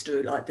like this,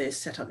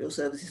 set up your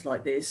services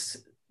like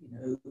this,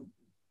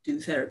 do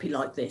therapy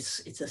like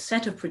this. It's a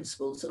set of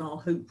principles, and our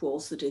hope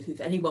was that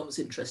if anyone was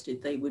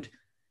interested, they would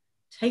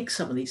take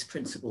some of these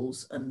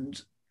principles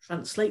and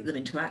translate them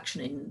into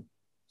action in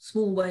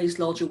small ways,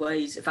 larger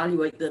ways,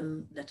 evaluate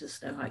them, let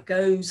us know how it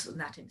goes, and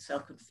that in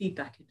itself can feed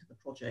back into the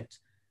project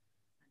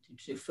and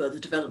into further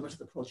development of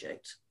the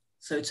project.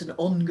 So it's an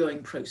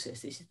ongoing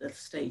process. This is the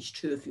stage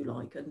 2, if you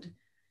like, and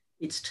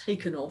it's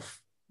taken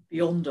off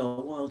beyond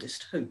our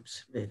wildest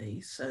hopes, really.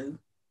 So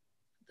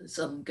there's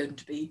going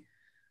to be,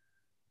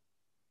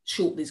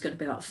 shortly there's going to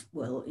be about,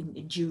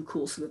 in due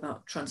course,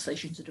 about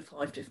translations into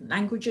 5 different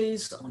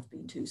languages. I've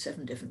been to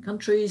 7 different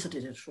countries. I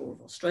did a tour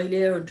of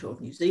Australia and tour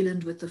of New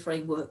Zealand with the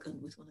framework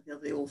and with one of the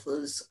other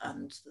authors.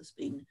 And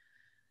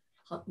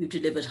we've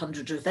delivered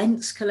hundreds of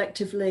events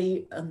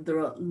collectively, and there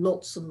are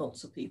lots and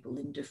lots of people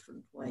in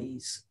different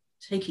ways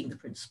taking the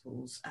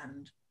principles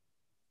and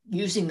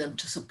using them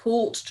to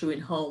support, to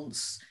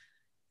enhance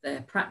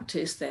their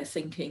practice, their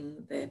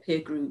thinking, their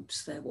peer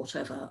groups, their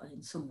whatever, and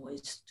in some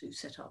ways to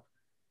set up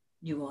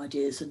new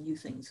ideas and new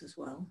things as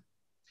well.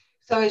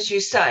 So as you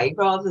say,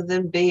 rather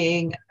than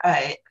being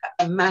a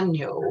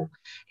manual,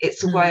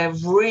 it's a way of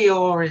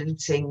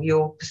reorienting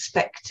your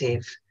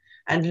perspective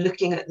and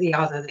looking at the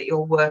other that you're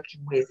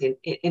working with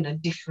in a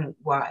different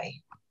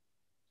way.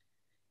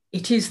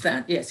 It is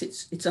that, yes,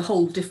 it's a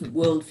whole different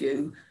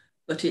worldview,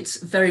 but it's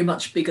very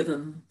much bigger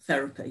than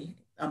therapy.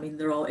 I mean,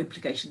 there are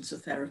implications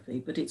of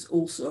therapy, but it's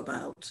also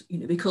about,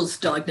 because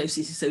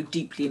diagnosis is so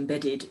deeply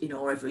embedded in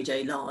our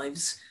everyday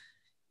lives,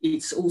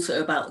 it's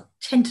also about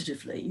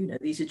tentatively,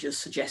 these are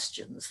just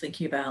suggestions,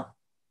 thinking about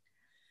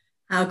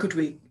how could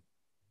we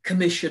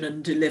commission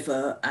and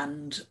deliver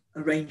and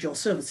arrange our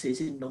services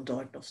in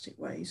non-diagnostic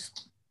ways.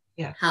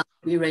 Yeah. How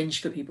can we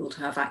arrange for people to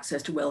have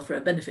access to welfare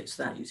benefits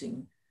without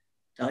using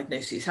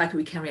diagnosis? How can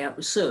we carry out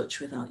research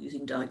without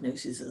using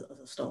diagnosis as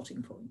a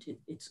starting point?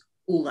 It's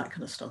all that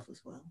kind of stuff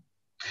as well.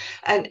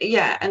 And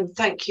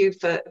thank you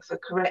for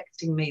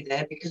correcting me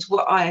there, because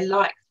what I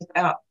liked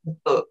about the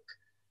book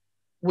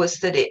was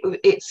that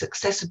it's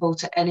accessible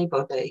to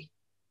anybody.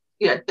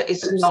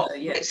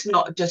 It's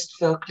not just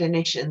for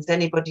clinicians.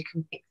 Anybody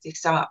can pick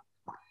this up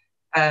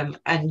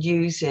and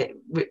use it.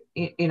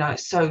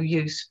 It's so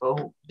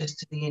useful just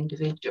to the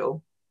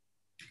individual.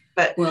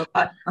 But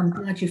I'm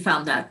glad you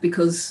found that,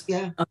 because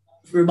it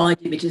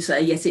reminded me to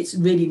say, yes, it's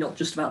really not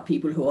just about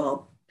people who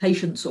are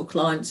patients or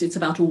clients, it's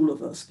about all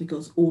of us,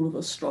 because all of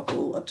us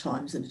struggle at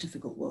times in a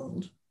difficult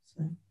world.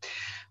 So.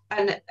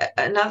 And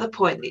another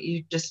point that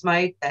you just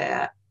made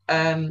there,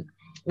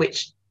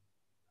 which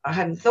I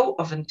hadn't thought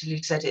of until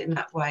you said it in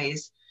that way,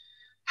 is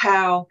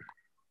how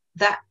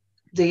that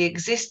the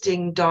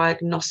existing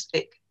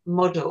diagnostic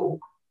model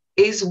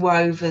is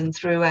woven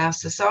through our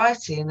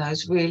society in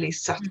those really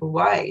subtle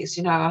ways.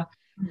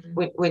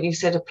 When you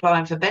said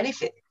applying for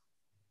benefit,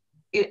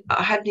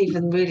 I hadn't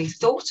even really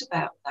thought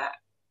about that.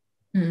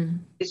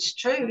 It's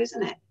true,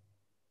 isn't it?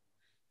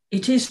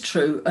 It is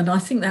true, and I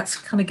think that's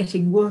kind of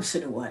getting worse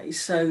in a way.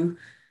 So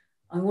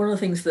one of the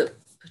things that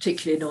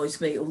particularly annoys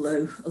me,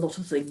 although a lot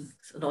of things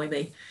annoy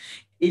me,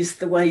 is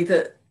the way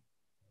that,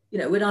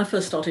 when I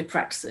first started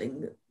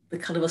practicing, the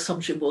kind of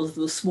assumption was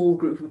there was a small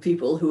group of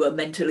people who were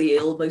mentally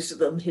ill, most of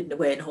them hidden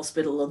away in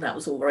hospital, and that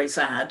was all very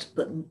sad,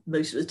 but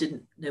most of us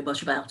didn't know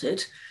much about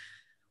it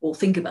or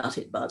think about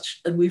it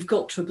much. And we've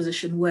got to a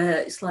position where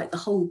it's like the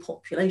whole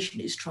population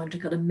is trying to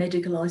kind of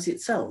medicalize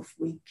itself.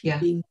 We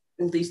keep being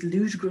all these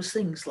ludicrous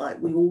things like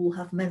we all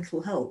have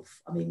mental health.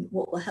 I mean,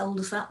 what the hell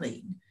does that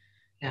mean?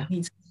 Yeah. It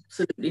means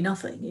absolutely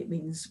nothing. It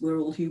means we're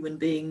all human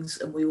beings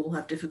and we all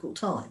have difficult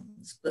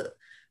times. But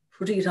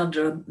putting it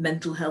under a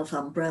mental health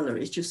umbrella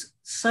is just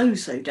so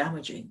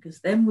damaging,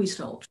 because then we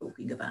start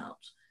talking about,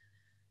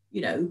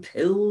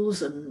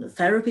 pills and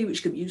therapy,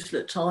 which can be useful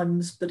at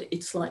times, but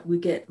it's like we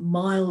get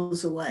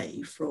miles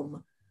away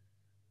from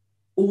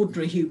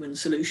ordinary human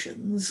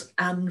solutions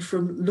and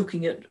from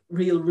looking at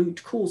real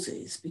root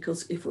causes.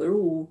 Because if we've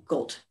all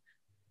got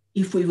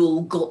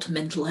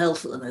mental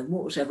health at the moment,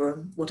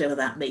 whatever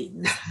that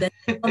means, then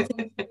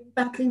something's going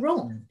badly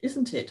wrong,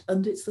 isn't it?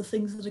 And it's the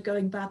things that are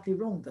going badly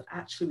wrong that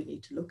actually we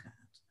need to look at.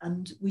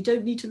 And we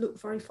don't need to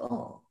look very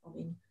far. I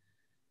mean,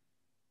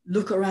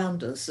 look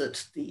around us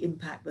at the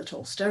impact that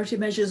austerity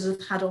measures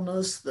have had on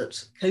us,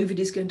 that COVID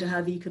is going to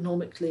have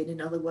economically and in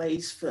other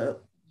ways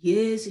for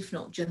years, if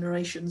not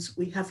generations.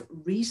 We have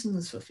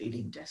reasons for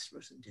feeling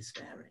desperate and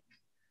despairing.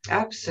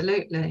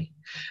 Absolutely.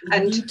 We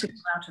need to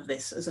come out of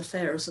this as a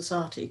fairer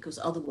society, because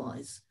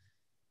otherwise,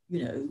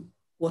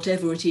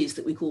 whatever it is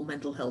that we call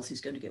mental health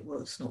is going to get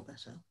worse, not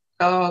better.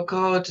 Oh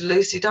God,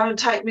 Lucy, don't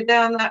take me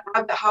down that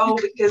rabbit hole,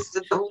 because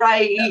of the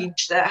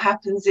rage that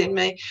happens in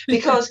me.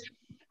 Because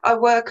I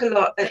work a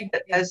lot,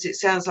 as it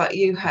sounds like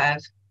you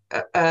have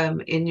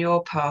in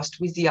your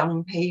past, with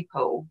young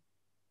people.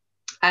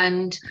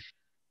 And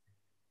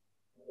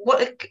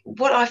what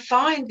I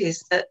find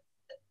is that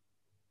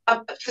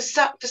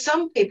for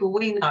some people,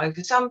 we know,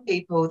 for some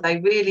people, they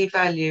really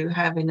value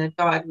having a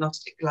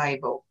diagnostic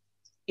label.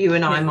 You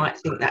and I might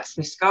think that's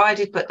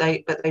misguided, but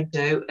they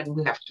do, and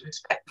we have to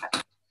respect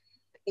that.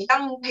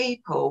 Young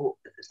people,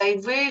 they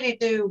really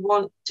do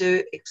want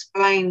to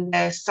explain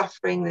their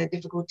suffering, their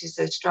difficulties,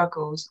 their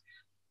struggles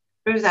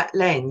through that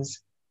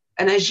lens.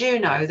 And as you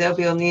know, they'll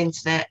be on the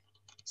internet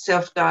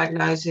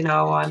self-diagnosing,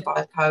 I'm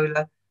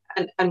bipolar,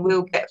 and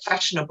we'll get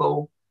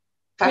fashionable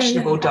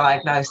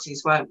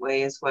diagnoses, won't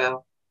we, as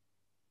well?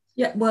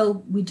 Yeah,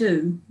 well, we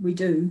do.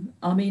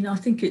 I mean, I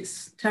think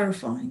it's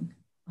terrifying.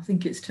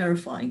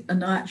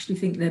 And I actually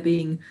think they're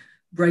being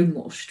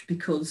brainwashed,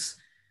 because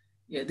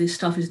this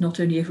stuff is not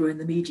only everywhere in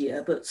the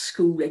media, but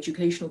school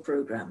educational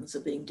programs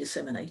are being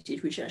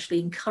disseminated, which actually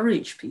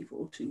encourage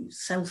people to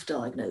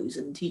self-diagnose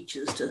and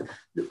teachers to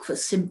look for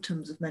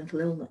symptoms of mental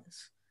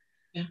illness.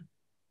 Yeah.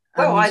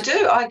 Well, I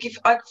do. I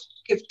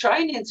give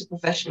training to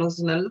professionals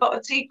and a lot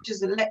of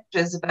teachers and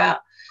lecturers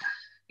about,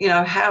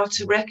 how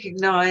to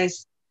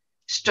recognise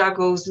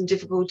struggles and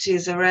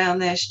difficulties around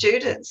their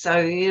students. So,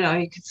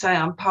 you could say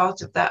I'm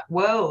part of that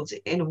world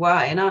in a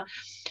way. And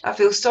I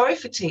feel sorry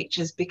for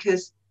teachers,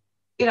 because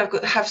I've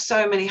got to have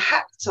so many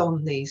hats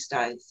on these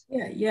days.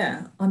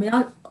 Yeah. I mean,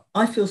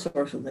 I feel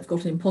sorry for them. They've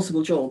got an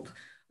impossible job.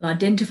 And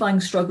identifying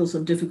struggles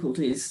and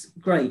difficulties,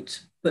 great.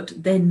 But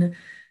then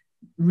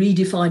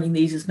redefining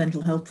these as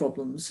mental health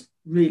problems,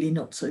 really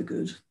not so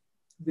good.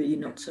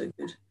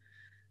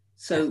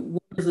 So one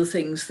of the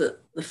things that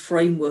the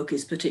framework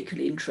is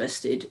particularly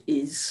interested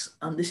is,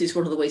 and this is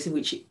one of the ways in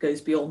which it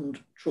goes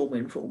beyond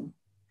trauma-informed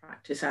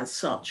practice as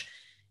such,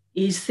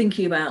 is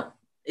thinking about,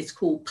 it's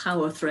called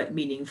power threat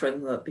meaning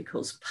framework,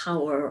 because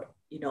power,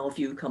 in our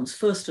view, comes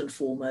first and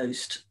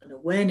foremost. An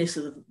awareness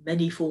of the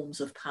many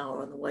forms of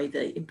power and the way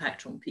they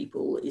impact on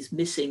people is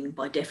missing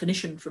by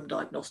definition from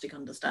diagnostic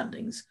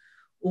understandings,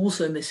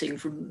 also missing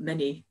from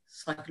many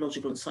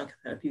psychological and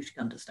psychotherapeutic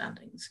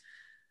understandings.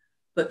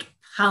 But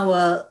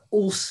power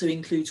also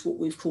includes what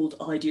we've called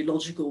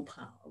ideological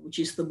power, which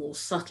is the more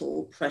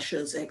subtle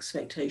pressures,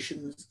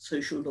 expectations,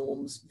 social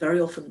norms,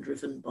 very often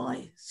driven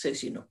by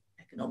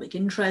socioeconomic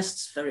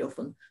interests, very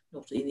often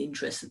not in the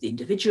interests of the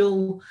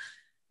individual.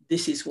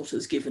 This is what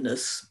has given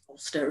us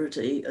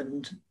austerity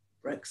and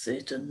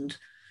Brexit and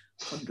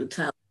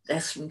 100,000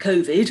 deaths from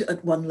COVID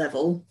at one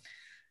level.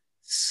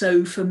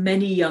 So for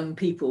many young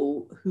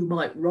people who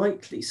might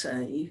rightly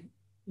say,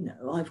 you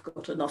know, I've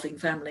got a loving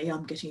family,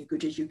 I'm getting a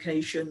good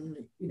education,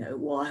 you know,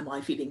 why am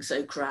I feeling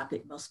so crap?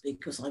 It must be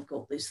because I've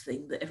got this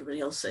thing that everybody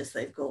else says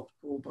they've got,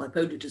 called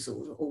bipolar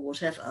disorder or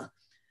whatever.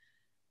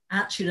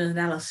 Actually, an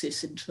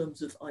analysis in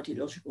terms of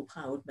ideological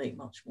power would make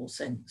much more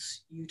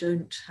sense. You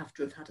don't have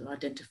to have had an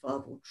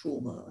identifiable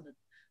trauma,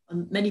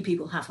 and many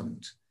people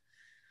haven't.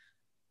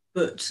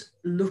 But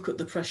look at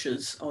the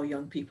pressures our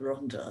young people are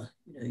under.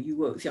 You know, you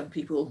work with young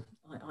people.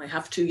 I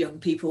have 2 young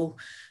people.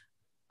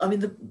 I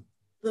mean,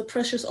 the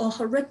pressures are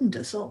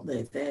horrendous, aren't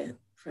they? They're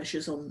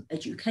pressures on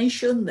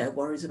education, their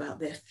worries about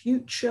their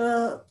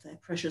future, their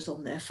pressures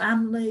on their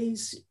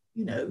families,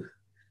 you know,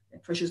 their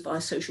pressures via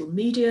social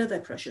media, their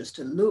pressures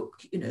to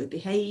look, you know,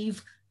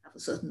 behave, have a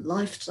certain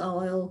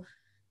lifestyle.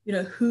 You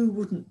know, who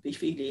wouldn't be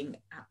feeling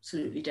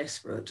absolutely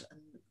desperate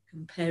and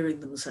comparing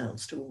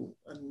themselves to all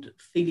and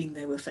feeling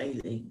they were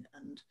failing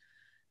and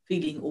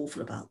feeling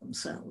awful about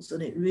themselves?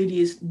 And it really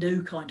is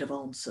no kind of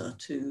answer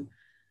to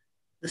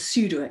the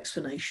pseudo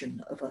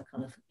explanation of a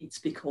kind of, it's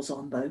because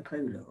I'm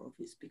bipolar or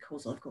it's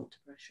because I've got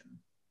depression.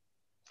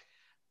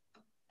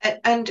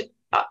 And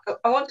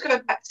I want to go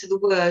back to the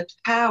word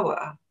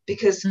power,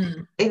 because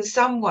in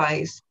some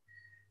ways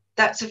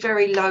that's a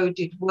very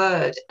loaded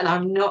word, and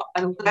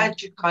I'm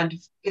glad you kind of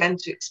began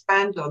to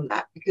expand on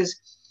that, because,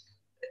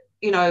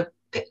 you know,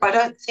 I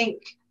don't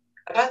think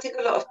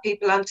a lot of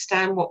people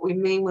understand what we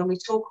mean when we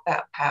talk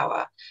about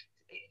power.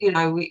 You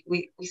know,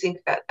 we think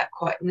about that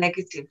quite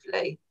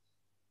negatively,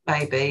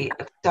 maybe,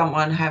 of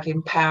someone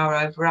having power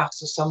over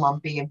us or someone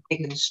being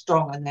big and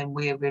strong and then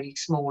we're really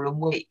small and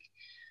weak.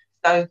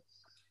 So,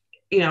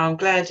 you know, I'm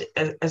glad,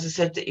 as I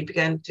said, that you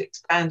began to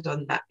expand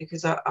on that,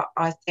 because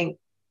I think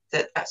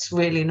that that's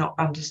really not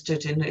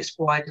understood in its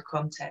wider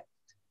context.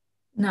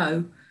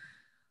 No.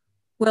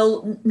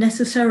 Well,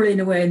 necessarily in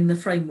a way in the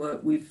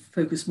framework, we've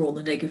focused more on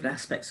the negative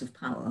aspects of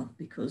power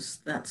because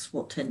that's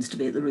what tends to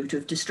be at the root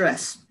of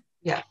distress.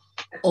 Yeah.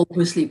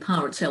 Obviously,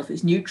 power itself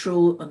is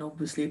neutral, and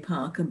obviously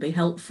power can be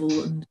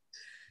helpful, and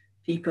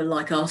people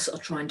like us are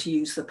trying to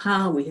use the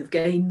power we have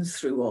gained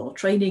through our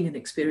training and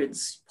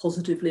experience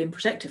positively and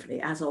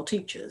protectively as our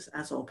teachers,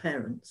 as our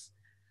parents.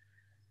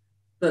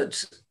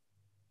 But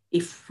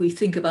if we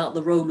think about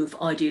the role of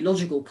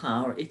ideological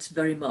power, it's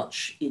very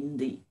much in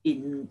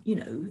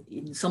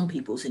some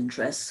people's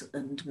interests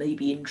and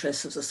maybe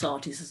interests of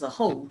societies as a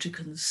whole to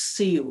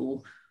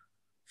conceal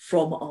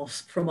from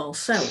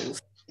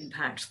ourselves the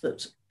impact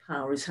that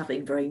power is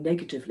having very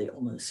negatively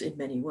on us in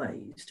many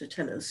ways, to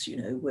tell us, you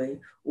know, we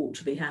ought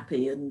to be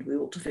happy and we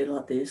ought to feel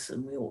like this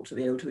and we ought to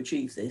be able to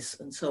achieve this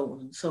and so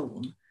on,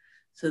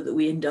 so that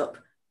we end up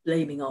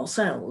blaming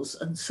ourselves,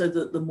 and so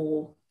that the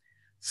more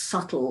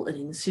subtle and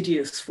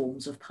insidious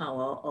forms of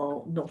power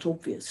are not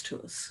obvious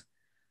to us.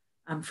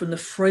 And from the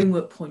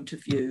framework point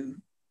of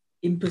view,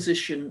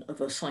 imposition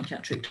of a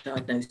psychiatric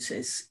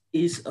diagnosis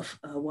is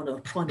one of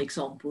the prime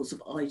examples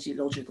of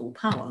ideological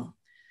power,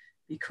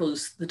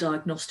 because the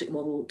diagnostic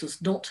model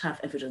does not have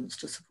evidence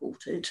to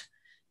support it.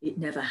 It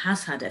never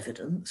has had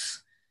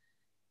evidence.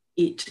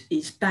 It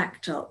is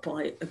backed up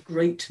by a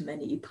great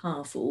many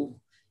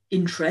powerful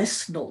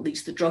interests, not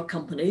least the drug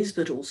companies,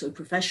 but also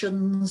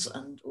professions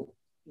and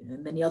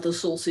many other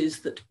sources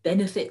that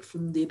benefit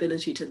from the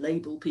ability to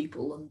label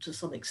people and to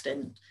some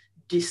extent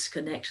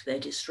disconnect their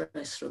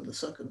distress from the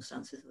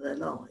circumstances of their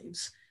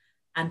lives.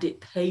 And it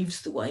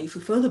paves the way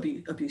for further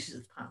abuses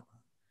of power.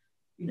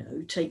 You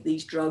know, take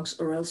these drugs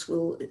or else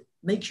it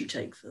makes you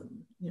take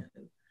them. You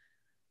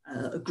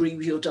know, agree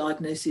with your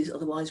diagnosis,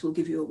 otherwise we'll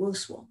give you a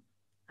worse one.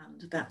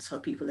 And that's how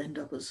people end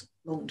up as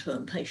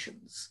long-term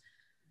patients.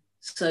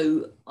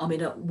 So, I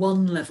mean, at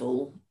one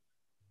level,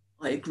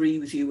 I agree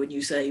with you when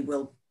you say,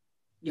 well,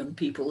 young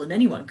people and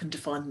anyone can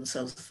define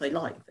themselves if they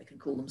like. They can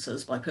call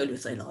themselves bipolar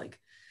if they like.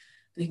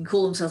 They can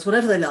call themselves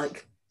whatever they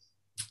like.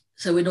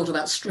 So we're not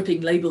about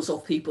stripping labels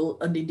off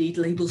people, and indeed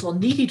labels are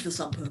needed for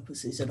some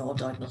purposes in our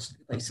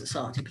diagnostic-based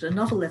society. But at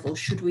another level,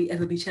 should we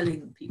ever be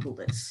telling people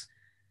this?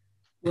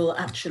 Well,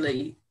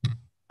 actually,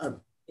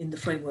 in the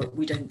framework,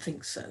 we don't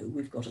think so.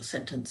 We've got a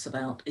sentence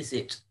about, is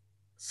it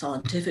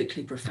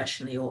scientifically,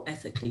 professionally, or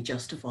ethically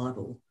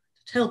justifiable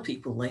to tell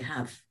people they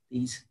have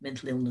these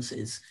mental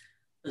illnesses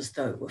as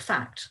though it were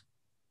fact,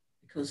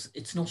 because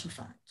it's not a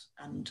fact.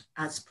 And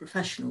as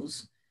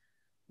professionals,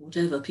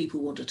 whatever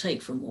people want to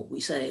take from what we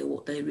say or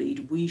what they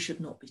read, we should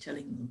not be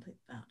telling them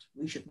that.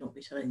 We should not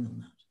be telling them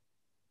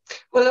that.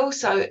 Well,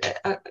 also,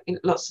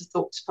 lots of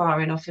thoughts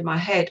firing off in my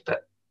head,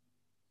 but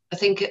I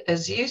think,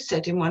 as you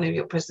said in one of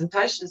your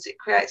presentations, it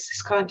creates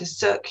this kind of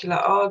circular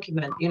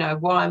argument. You know,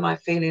 why am I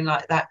feeling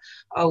like that?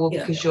 Oh, well,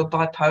 because you're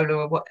bipolar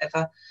or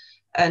whatever.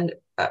 And,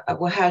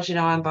 well, how do you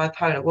know I'm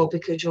bipolar? Well,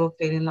 because you're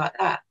feeling like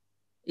that.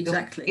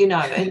 Exactly. You know,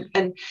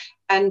 and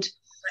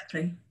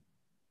exactly.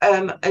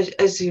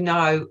 As you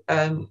know,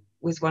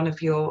 with one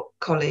of your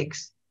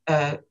colleagues,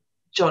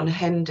 John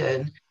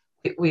Hendon,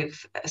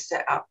 we've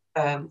set up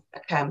a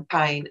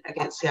campaign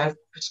against the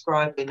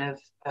overprescribing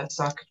of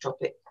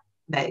psychotropic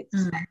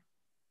meds.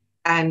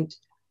 And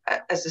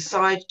as a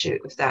side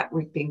shoot of that,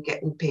 we've been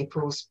getting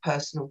people's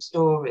personal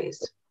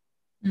stories.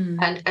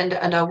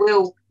 And I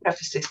will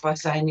preface this by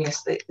saying,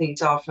 yes,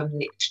 these are from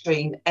the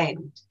extreme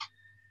end.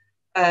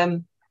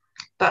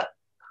 But,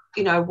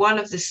 you know, one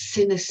of the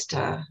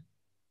sinister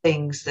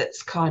things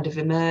that's kind of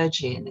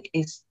emerging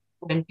is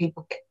when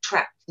people get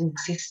trapped in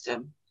the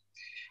system,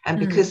 and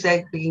because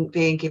they're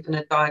being given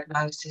a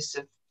diagnosis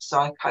of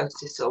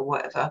psychosis or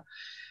whatever,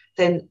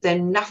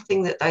 then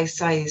nothing that they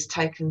say is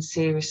taken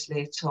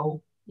seriously at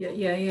all.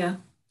 Yeah.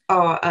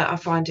 Oh, I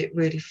find it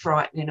really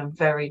frightening and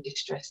very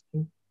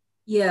distressing.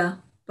 Yeah,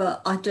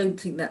 but I don't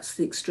think that's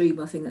the extreme.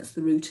 I think that's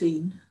the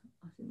routine.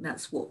 I think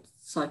that's what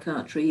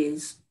psychiatry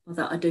is. By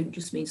that, I don't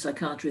just mean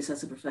psychiatry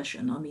as a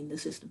profession. I mean the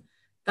system.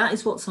 That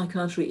is what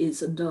psychiatry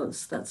is and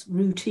does. That's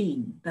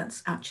routine.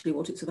 That's actually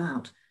what it's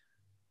about.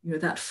 You know,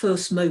 that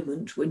first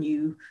moment when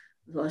you,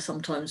 as I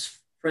sometimes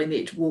frame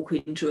it, walk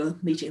into a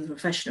meeting with a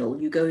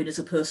professional, you go in as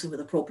a person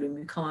with a problem,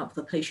 you come out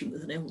with a patient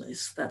with an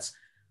illness. That's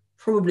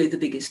probably the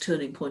biggest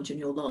turning point in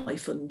your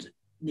life, and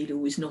nearly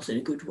always not in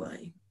a good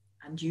way.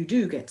 And you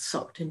do get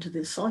sucked into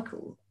this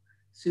cycle.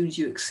 As soon as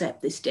you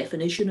accept this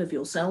definition of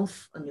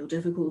yourself and your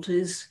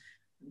difficulties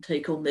and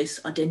take on this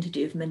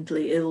identity of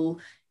mentally ill,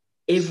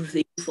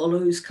 everything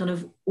follows kind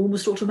of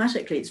almost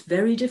automatically. It's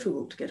very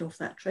difficult to get off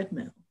that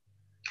treadmill.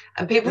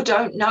 And people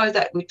don't know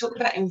that. We talk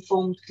about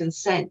informed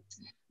consent.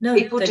 No,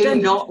 people do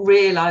not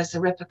realise the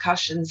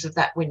repercussions of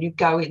that when you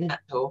go in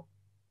that door.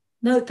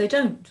 No, they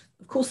don't.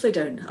 Of course they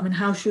don't. I mean,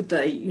 how should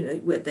they? You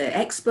know, they're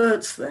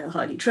experts, they're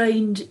highly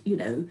trained, you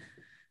know.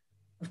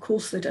 Of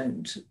course they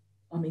don't.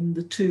 I mean,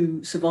 the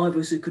two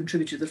survivors who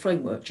contributed to the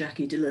framework,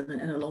 Jackie Dillon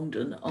and Emma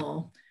Longdon,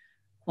 are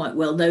quite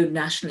well known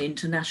nationally,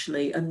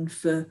 internationally, and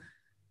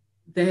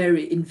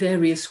in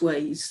various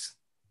ways,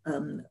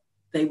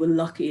 they were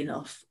lucky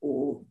enough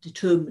or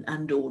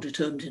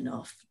determined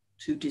enough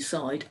to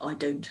decide, I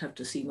don't have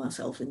to see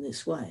myself in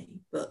this way.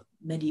 But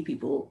many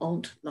people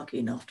aren't lucky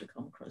enough to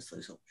come across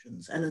those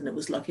options. Eleanor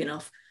was lucky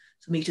enough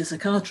to meet a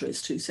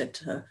psychiatrist who said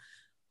to her,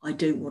 I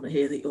don't want to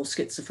hear that you're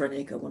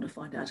schizophrenic. I want to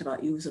find out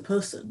about you as a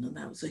person. And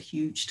that was a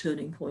huge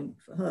turning point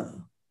for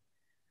her.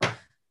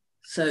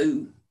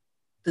 So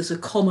there's a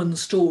common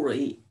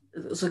story.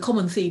 There's a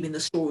common theme in the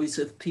stories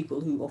of people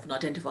who often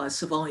identify as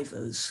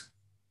survivors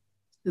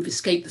who've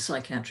escaped the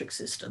psychiatric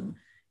system,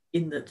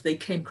 in that they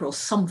came across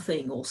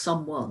something or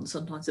someone,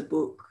 sometimes a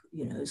book,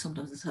 you know,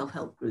 sometimes a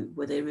self-help group,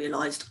 where they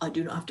realised, I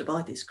do not have to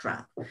buy this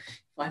crap. If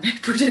I may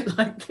put it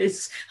like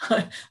this,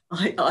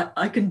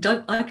 I can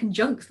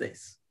junk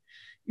this.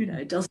 You know,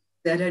 it doesn't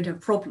say I don't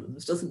have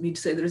problems, doesn't mean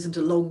to say there isn't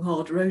a long,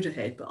 hard road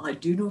ahead, but I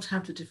do not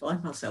have to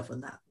define myself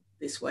in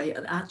this way.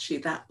 And actually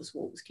that was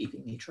what was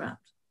keeping me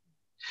trapped.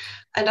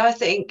 And I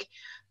think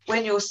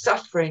when you're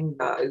suffering,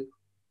 though,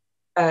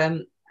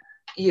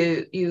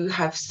 you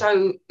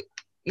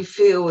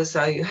feel as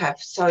though you have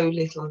so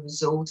little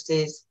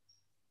resources.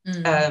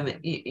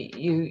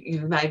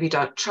 You maybe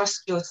don't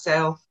trust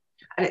yourself,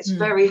 and it's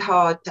very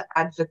hard to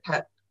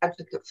advocate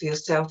for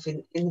yourself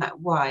in that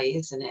way,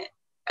 isn't it?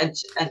 And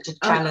to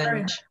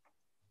challenge.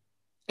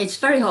 It's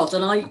very hard,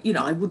 and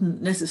I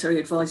wouldn't necessarily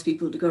advise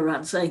people to go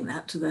around saying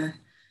that to their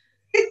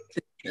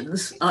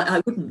physicians.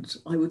 I wouldn't.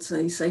 I would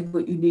say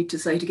what you need to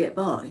say to get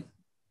by.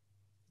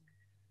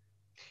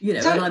 You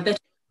know, so, and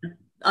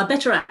I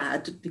better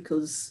add,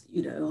 because,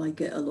 you know, I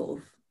get a lot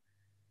of,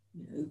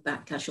 you know,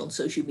 backlash on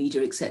social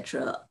media,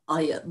 etc.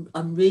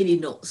 I'm really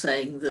not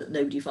saying that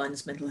nobody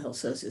finds mental health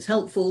services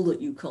helpful,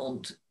 that you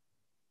can't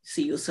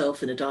see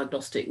yourself in a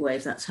diagnostic way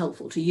if that's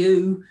helpful to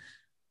you.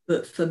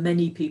 But for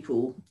many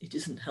people, it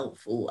isn't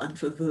helpful, and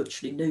for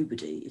virtually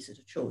nobody is it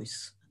a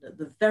choice. And at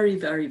the very,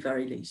 very,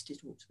 very least,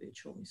 it ought to be a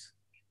choice.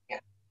 Yeah.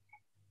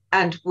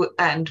 And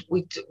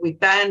we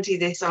bandy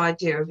this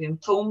idea of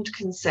informed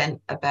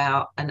consent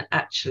about, and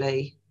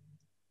actually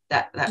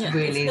that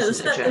really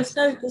isn't addressed.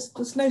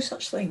 There's no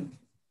such thing.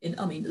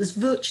 There's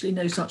virtually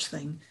no such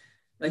thing in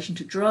relation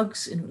to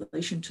drugs, in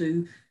relation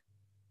to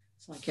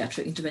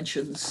psychiatric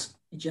interventions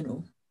in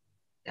general.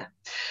 Yeah.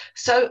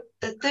 So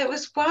there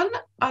was one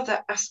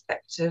other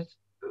aspect of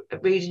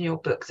reading your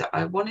book that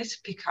I wanted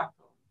to pick up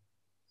on,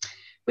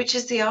 which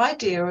is the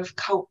idea of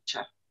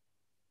culture.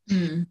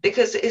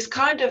 Because it's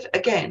kind of,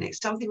 again, it's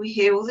something we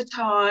hear all the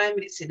time.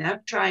 It's in our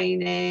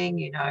training,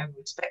 you know,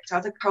 respect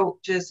other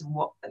cultures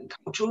and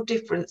cultural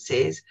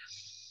differences.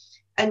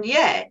 And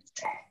yet,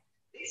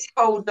 this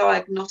whole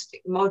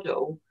diagnostic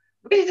model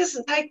really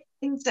doesn't take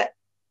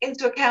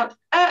into account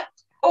at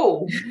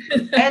all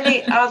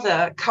any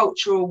other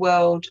cultural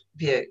world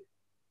view,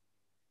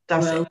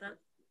 does it?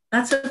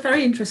 That's a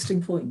very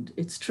interesting point.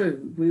 It's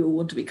true. We all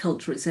want to be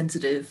culturally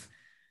sensitive,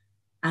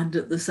 and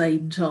at the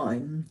same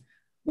time,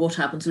 what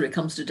happens when it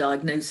comes to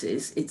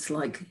diagnosis? It's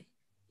like,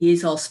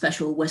 here's our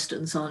special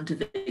Western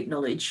scientific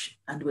knowledge,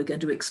 and we're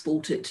going to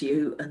export it to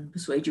you and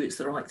persuade you it's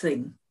the right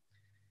thing.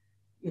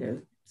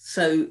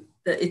 So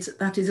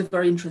that is a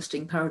very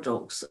interesting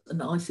paradox.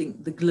 And I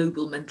think the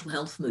global mental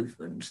health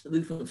movement, the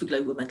movement for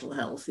global mental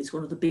health, is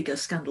one of the bigger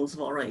scandals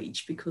of our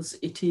age, because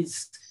it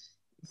is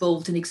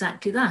involved in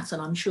exactly that.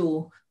 And I'm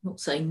sure, I'm not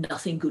saying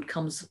nothing good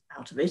comes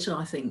out of it, and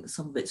I think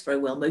some of it's very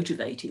well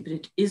motivated, but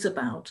it is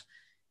about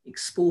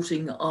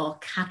exporting our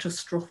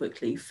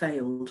catastrophically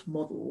failed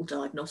model,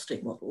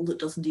 diagnostic model, that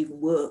doesn't even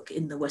work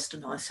in the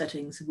westernized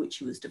settings in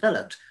which it was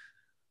developed,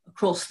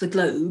 across the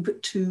globe,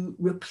 to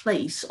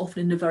replace,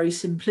 often in the very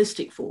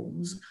simplistic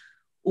forms,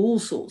 all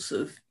sorts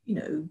of,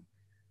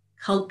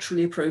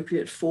 culturally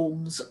appropriate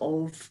forms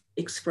of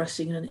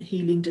expressing and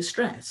healing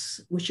distress,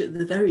 which at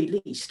the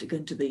very least are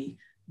going to be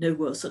no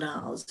worse than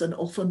ours, and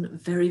often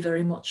very,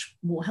 very much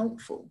more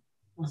helpful.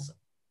 So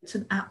it's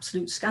an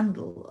absolute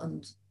scandal.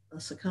 And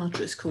a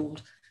psychiatrist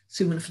called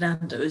Suman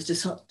Fernando has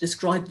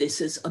described this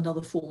as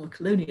another form of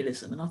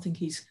colonialism. And I think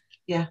he's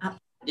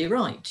absolutely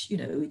right.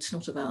 It's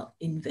not about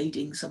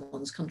invading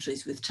someone's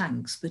countries with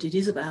tanks, but it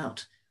is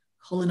about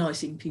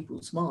colonizing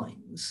people's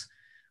minds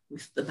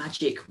with the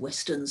magic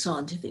Western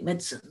scientific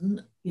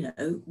medicine.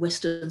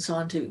 Western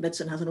scientific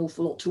medicine has an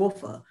awful lot to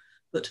offer,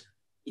 but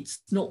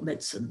it's not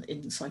medicine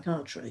in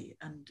psychiatry,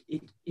 and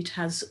it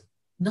has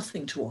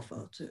nothing to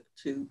offer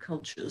to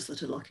cultures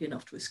that are lucky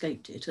enough to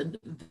escape it, and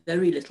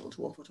very little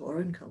to offer to our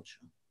own culture.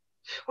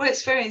 Well,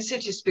 it's very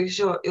insidious, because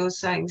you're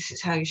saying this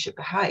is how you should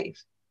behave,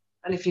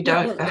 and if you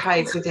don't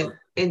behave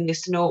in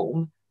this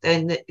norm,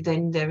 then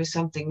there is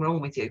something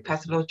wrong with you,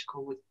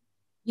 pathologically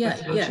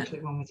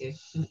wrong with you.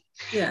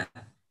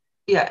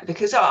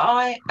 Because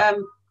I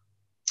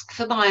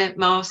for my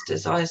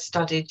master's I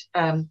studied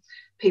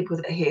people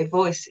that hear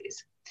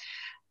voices,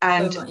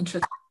 and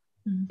interesting.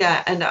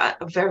 and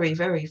very,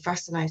 very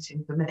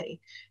fascinating for me.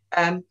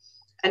 And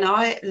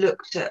I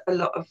looked at a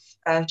lot of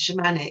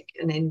shamanic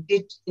and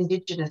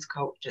indigenous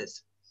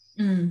cultures.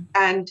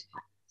 And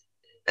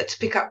to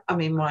pick up,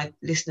 my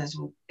listeners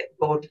will get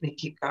bored with me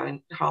keep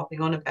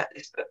harping on about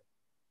this, but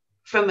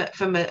from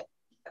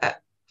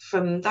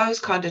those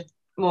kind of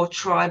more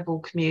tribal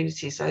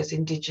communities, those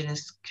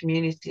indigenous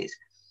communities,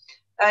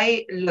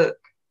 they look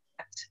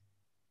at,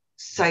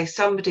 say,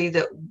 somebody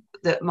that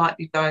might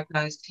be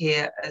diagnosed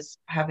here as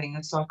having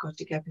a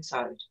psychotic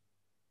episode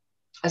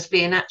as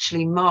being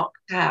actually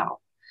marked out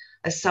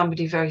as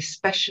somebody very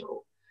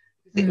special.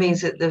 It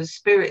means that the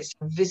spirits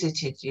have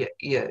visited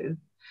you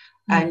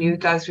and you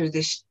go through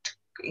this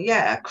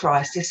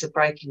crisis of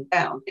breaking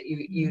down, but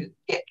you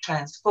get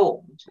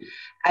transformed,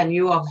 and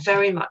you are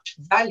very much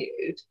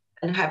valued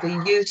and have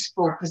a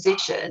useful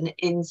position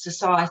in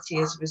society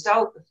as a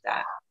result of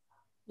that.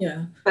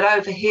 But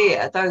over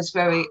here, those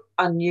very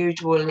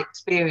unusual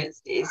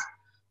experiences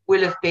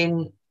will have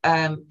been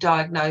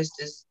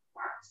diagnosed as,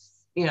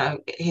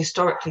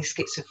 historically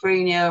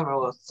schizophrenia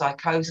or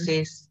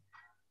psychosis,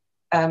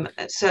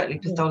 certainly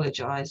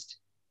pathologized.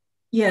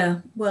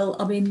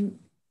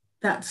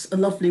 That's a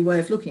lovely way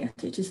of looking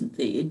at it, isn't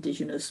the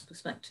indigenous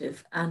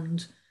perspective?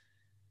 And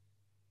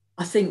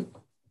I think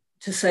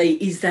to say,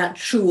 is that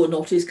true or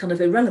not, is kind of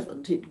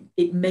irrelevant.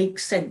 It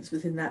makes sense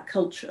within that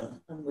culture,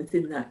 and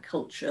within that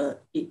culture,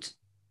 it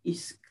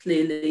is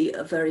clearly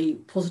a very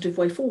positive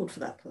way forward for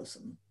that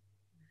person.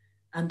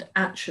 And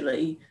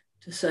actually,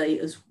 to say,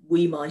 as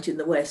we might in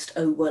the West,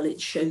 oh, well,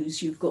 it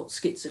shows you've got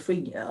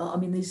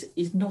schizophrenia. This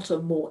is not a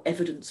more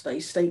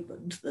evidence-based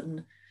statement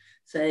than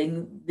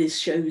saying this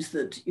shows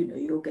that,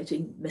 you're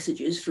getting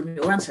messages from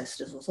your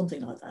ancestors or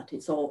something like that.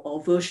 It's our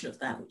version of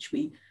that, which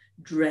we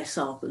dress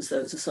up as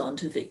though it's a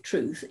scientific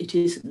truth. It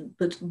isn't,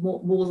 but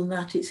more than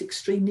that, it's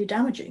extremely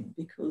damaging,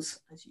 because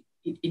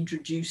it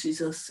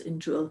introduces us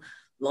into a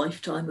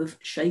lifetime of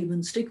shame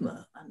and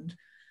stigma and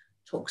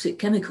toxic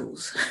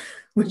chemicals,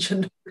 which are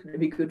not going to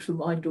be good for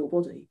mind or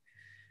body.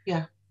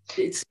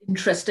 It's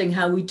interesting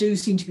how we do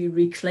seem to be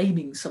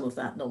reclaiming some of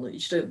that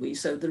knowledge, don't we?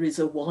 So there is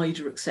a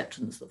wider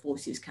acceptance that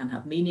voices can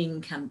have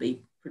meaning, can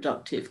be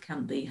productive,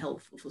 can be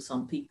helpful for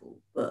some people.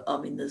 But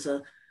there's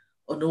an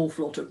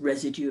awful lot of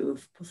residue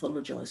of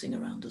pathologizing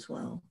around as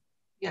well.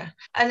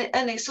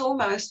 And it's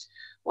almost,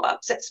 what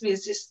upsets me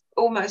is this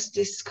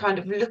kind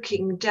of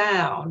looking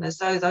down, as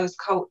though those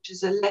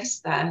cultures are less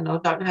than or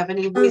don't have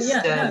any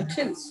wisdom. It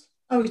is.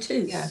 It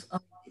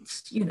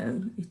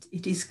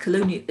is a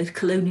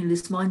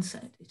colonialist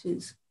mindset. It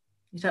is.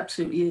 It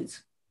absolutely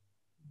is.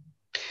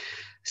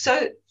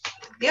 So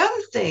the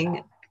other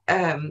thing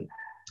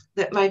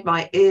that made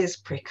my ears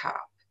prick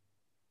up,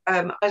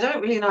 I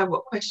don't really know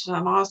what question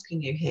I'm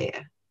asking you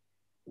here,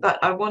 but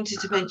I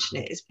wanted to mention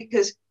it, is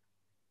because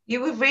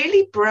you were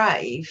really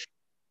brave,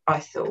 I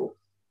thought,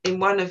 in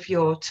one of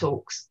your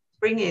talks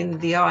bring in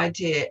the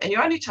idea, and you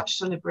only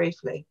touched on it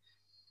briefly,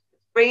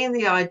 bring in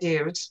the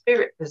idea of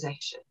spirit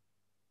possession.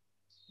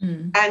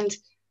 And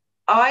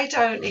I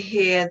don't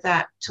hear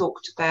that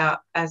talked about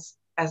as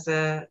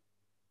an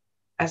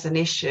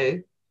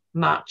issue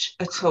much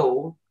at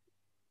all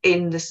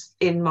in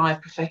my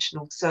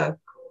professional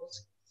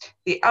circles.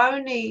 The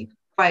only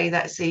way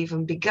that's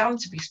even begun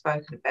to be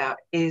spoken about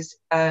is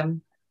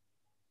in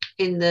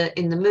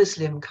the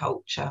Muslim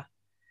culture,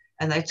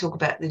 and they talk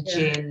about the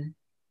jinn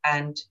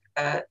and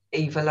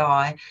evil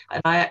eye.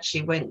 And I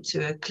actually went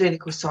to a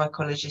clinical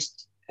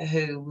psychologist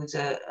who was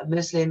a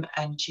Muslim,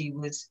 and she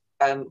was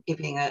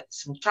giving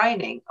some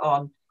training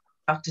on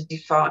how to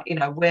define,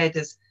 where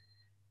does,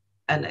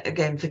 and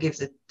again, forgive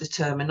the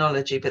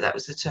terminology, but that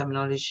was the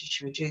terminology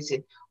she was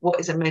using, what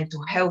is a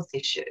mental health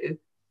issue,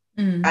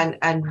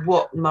 and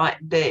what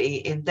might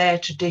be in their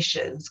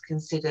traditions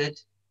considered,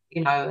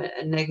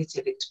 a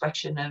negative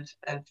expression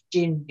of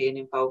jinn being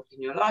involved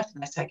in your life,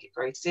 and they take it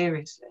very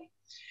seriously.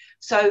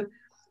 So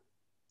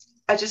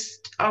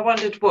I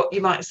wondered what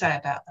you might say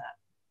about that.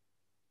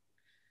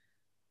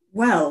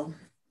 Well,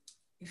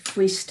 if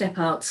we step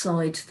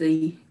outside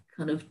the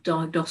kind of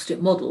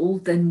diagnostic model,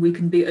 then we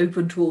can be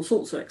open to all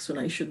sorts of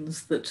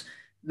explanations that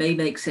may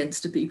make sense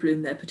to people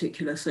in their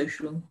particular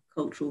social and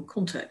cultural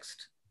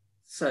context.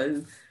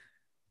 So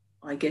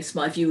I guess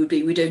my view would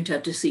be we don't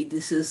have to see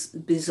this as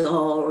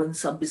bizarre and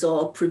some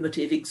bizarre,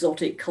 primitive,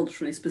 exotic,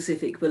 culturally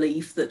specific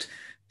belief that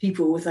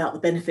people without the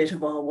benefit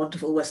of our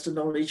wonderful Western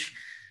knowledge,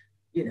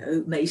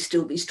 may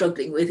still be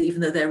struggling with,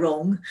 even though they're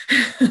wrong.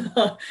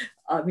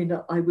 I mean,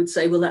 I would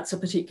say, well, that's a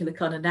particular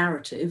kind of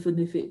narrative, and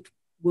if it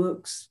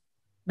works,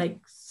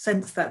 makes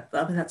sense,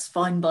 that's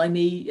fine by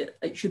me.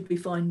 It should be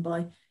fine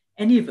by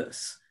any of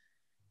us,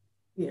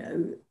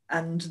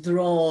 and there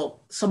are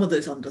some of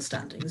those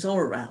understandings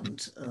are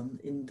around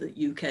in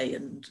the UK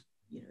and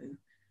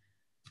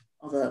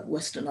other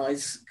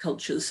westernized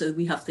cultures. So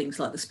we have things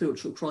like the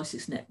Spiritual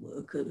Crisis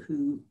Network,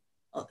 who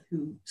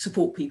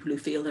support people who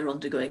feel they're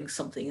undergoing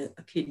something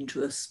akin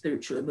to a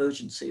spiritual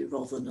emergency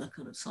rather than a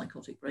kind of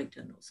psychotic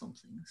breakdown or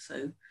something.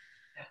 So,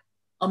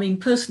 I mean,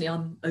 personally,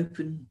 I'm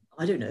open.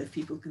 I don't know if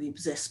people can be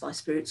possessed by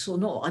spirits or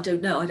not. I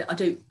don't know. I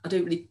don't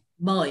really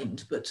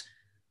mind, but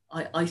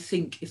I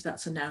think if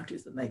that's a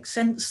narrative that makes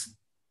sense,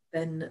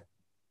 then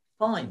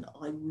fine.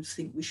 I would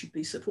think we should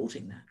be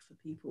supporting that for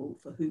people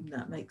for whom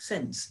that makes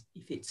sense,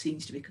 if it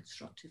seems to be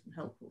constructive and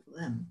helpful for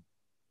them.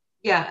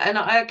 Yeah, and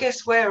I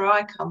guess where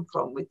I come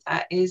from with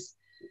that is,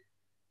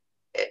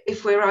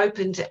 if we're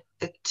open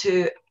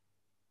to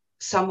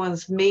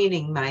someone's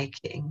meaning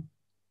making,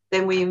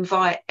 then we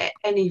invite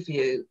any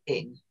view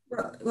in.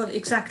 Well,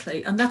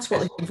 exactly, and that's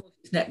what the Hearing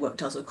Voices Network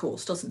does, of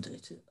course, doesn't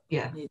it?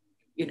 Yeah.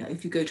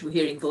 If you go to a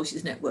Hearing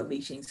Voices Network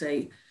meeting,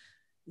 say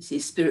this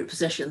is spirit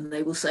possession,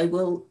 they will say,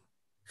 well,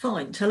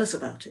 fine, tell us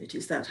about it.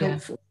 Is that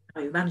helpful? How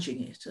are you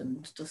managing it?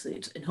 And does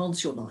it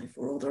enhance your life,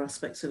 or other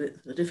aspects of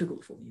it that are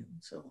difficult for you,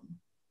 and so on?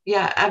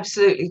 Yeah,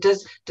 absolutely.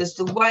 Does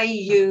the way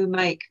you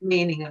make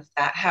meaning of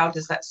that, how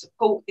does that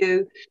support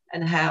you,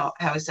 and how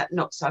is that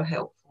not so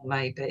helpful,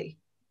 maybe?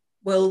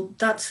 Well,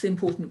 that's the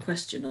important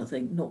question, I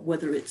think, not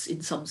whether it's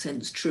in some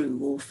sense true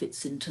or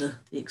fits into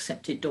the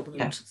accepted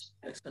dominant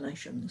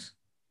explanations.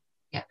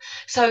 Yeah.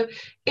 So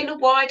in a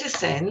wider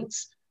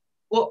sense,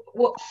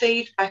 what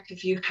feedback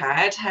have you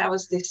had? How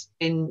has this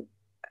been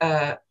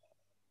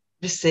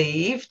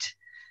received?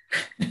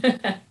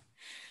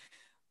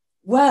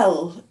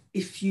 Well,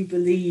 if you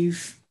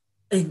believe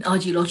in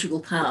ideological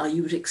power,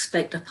 you would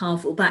expect a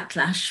powerful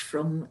backlash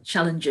from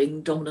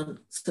challenging dominant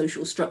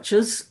social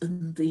structures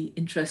and the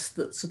interests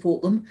that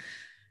support them.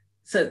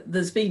 So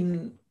there's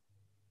been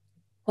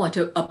quite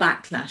a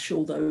backlash,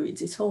 although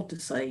it's hard to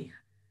say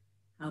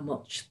how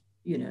much,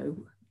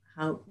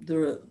 how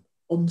there are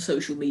on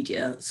social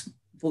media,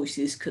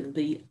 voices can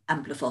be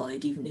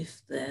amplified, even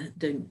if they're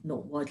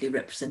not widely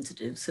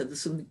representative. So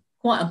there's some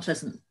quite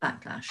unpleasant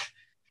backlash.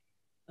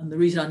 And the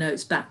reason I know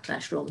it's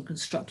backlash rather than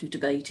constructive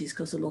debate is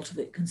because a lot of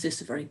it consists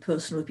of very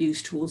personal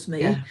abuse towards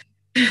me. Yeah.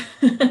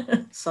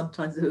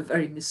 Sometimes of a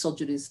very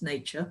misogynist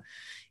nature,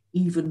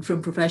 even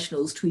from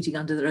professionals tweeting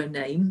under their own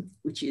name,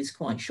 which is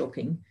quite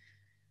shocking.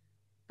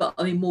 But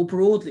I mean, more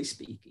broadly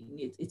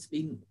speaking, it's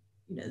been,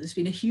 there's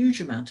been a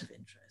huge amount of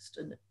interest.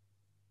 And,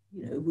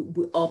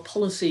 our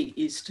policy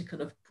is to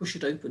kind of push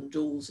at open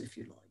doors, if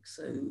you like.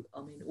 So,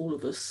 I mean, all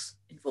of us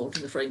involved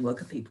in the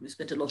framework are people who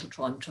spent a lot of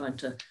time trying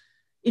to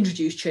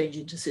introduce change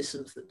into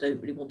systems that don't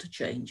really want to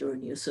change, or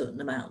only a certain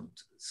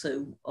amount.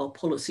 So our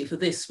policy for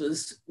this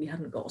was, we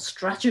hadn't got a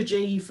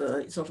strategy for,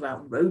 it's not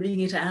about rolling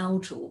it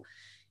out, or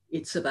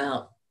it's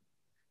about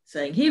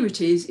saying, here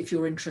it is, if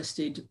you're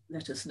interested,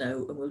 let us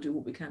know and we'll do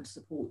what we can to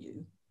support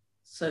you.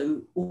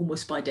 So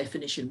almost by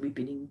definition, we've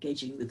been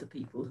engaging with the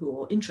people who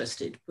are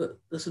interested, but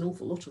there's an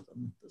awful lot of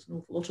them.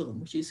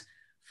 Which is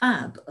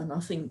fab. And I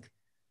think,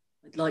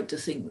 I'd like to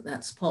think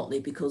that's partly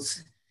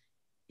because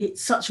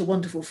it's such a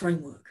wonderful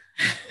framework.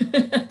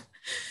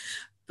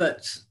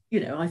 But,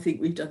 I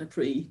think we've done a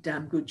pretty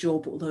damn good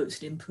job, although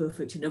it's an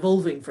imperfect and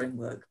evolving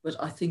framework. But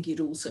I think it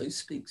also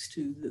speaks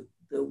to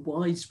the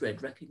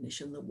widespread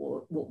recognition that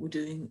what we're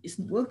doing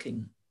isn't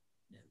working.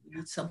 We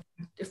need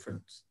something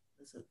different.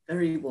 There's a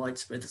very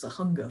widespread, there's a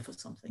hunger for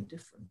something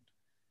different.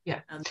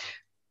 Yeah. And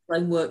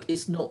framework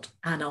is not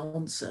an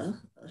answer.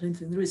 I don't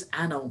think there is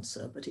an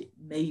answer, but it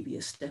may be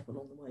a step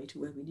along the way to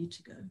where we need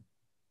to go.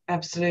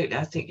 Absolutely.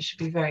 I think you should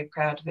be very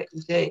proud of it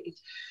indeed.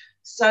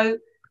 So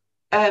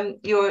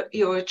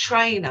you're a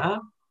trainer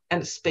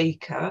and a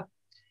speaker.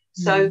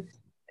 So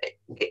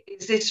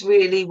is this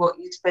really what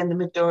you spend the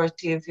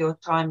majority of your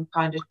time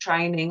kind of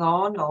training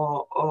on,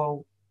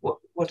 or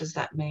what does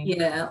that mean?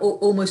 Yeah,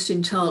 almost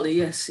entirely,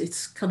 yes.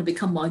 It's kind of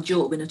become my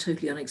job in a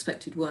totally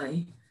unexpected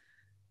way.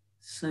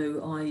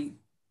 So I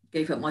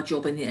gave up my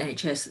job in the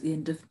NHS at the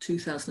end of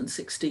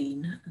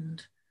 2016,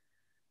 and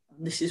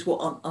this is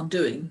what I'm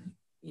doing,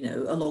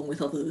 along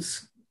with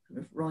others, kind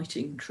of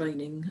writing,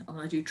 training, and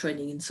I do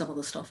training in some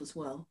other stuff as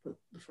well, but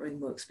the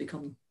framework's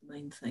become the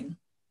main thing.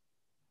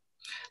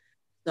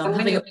 So I'm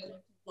having a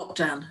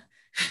lockdown.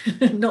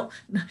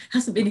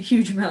 Hasn't been a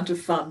huge amount of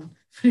fun,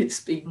 but it's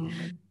been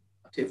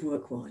productive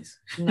work-wise.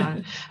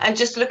 No, and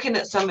just looking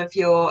at some of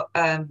your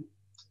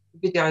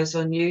videos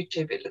on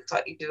YouTube, it looks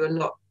like you do a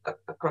lot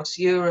across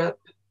Europe,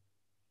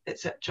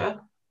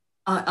 etc.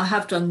 I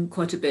have done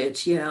quite a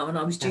bit, yeah, and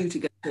I was due to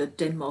go to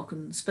Denmark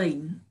and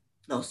Spain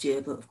last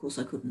year, but of course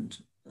I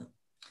couldn't. But,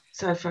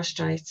 so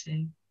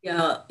frustrating.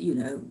 Yeah, we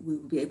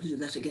will be able to do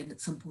that again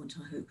at some point,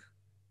 I hope.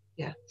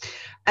 Yeah,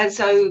 and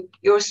so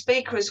you're a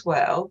speaker as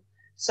well.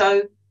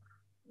 So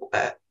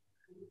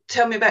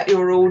tell me about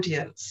your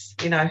audience.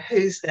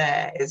 Who's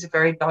there? Is it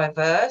very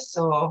diverse,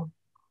 or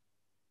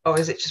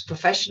is it just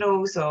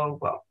professionals, or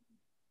what?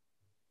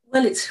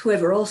 Well, it's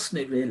whoever asks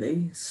me,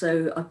 really.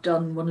 So I've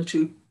done one or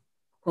two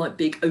quite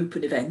big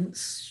open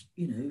events,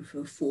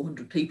 for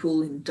 400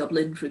 people in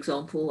Dublin, for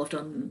example. I've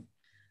done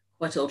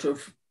quite a lot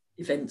of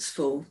events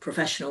for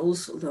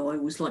professionals, although I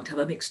always like to have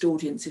a mixed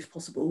audience if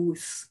possible,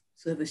 with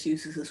service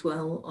users as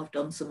well. I've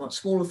done some much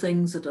smaller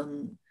things. I've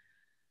done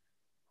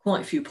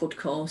quite a few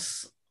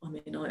podcasts. I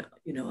mean,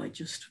 I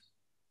just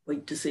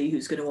wait to see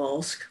who's going to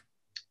ask.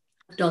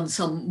 I've done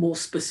some more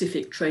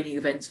specific training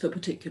events for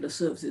particular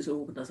services or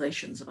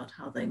organisations about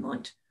how they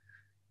might,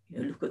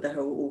 look at their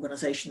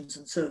organisations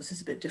and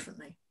services a bit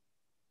differently.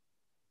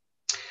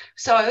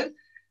 So,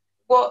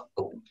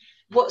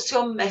 what's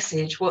your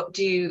message?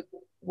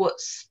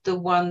 What's the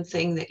one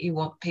thing that you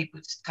want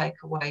people to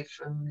take away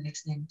from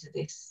listening to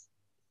this?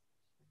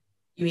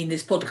 You mean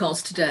this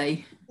podcast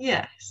today?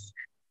 Yes.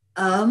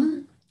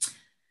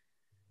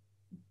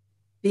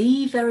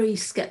 Be very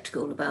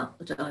sceptical about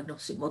the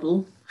diagnostic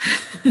model.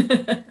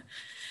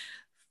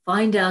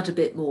 Find out a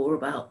bit more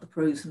about the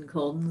pros and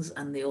cons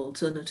and the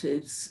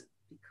alternatives,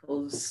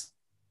 because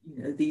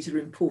these are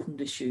important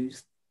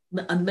issues,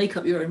 and make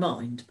up your own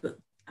mind, but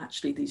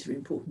actually these are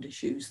important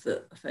issues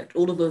that affect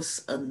all of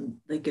us, and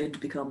they're going to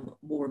become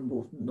more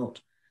important, not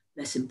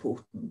less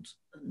important.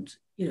 And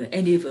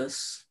any of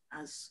us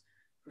as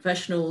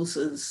professionals,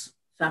 as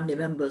family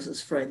members,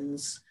 as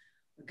friends,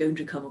 are going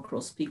to come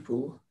across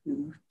people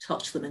who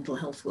touch the mental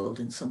health world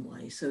in some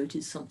way. So it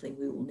is something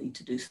we all need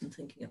to do some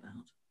thinking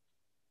about.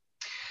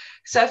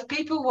 So if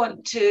people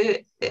want to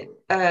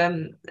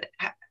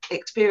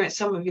experience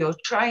some of your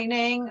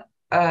training,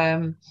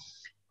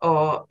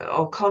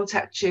 or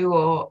contact you,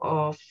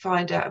 or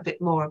find out a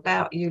bit more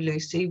about you,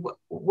 Lucy,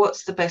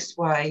 what's the best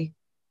way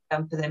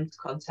for them to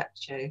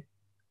contact you?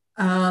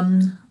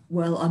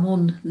 Well, I'm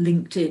on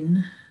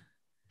LinkedIn,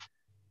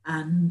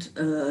 and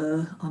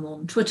I'm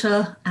on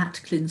Twitter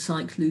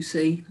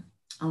 @ClinPsychLucy.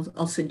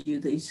 I'll send you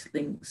these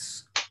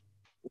links,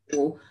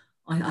 or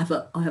I have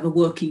a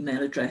work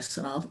email address,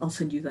 and I'll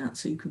send you that,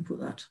 so you can put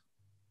that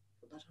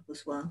up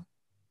as well.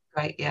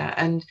 Great, yeah.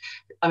 And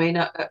I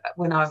mean,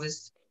 when I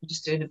was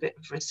just doing a bit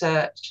of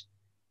research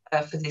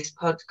for this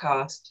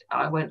podcast,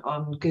 I went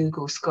on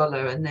Google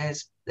Scholar, and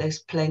there's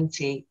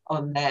plenty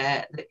on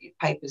there,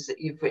 papers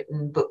that you've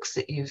written, books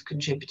that you've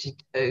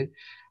contributed to.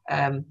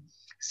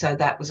 So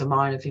that was a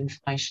mine of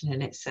information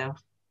in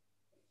itself.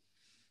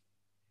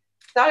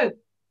 So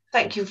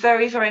thank you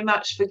very, very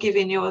much for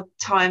giving your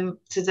time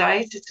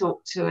today to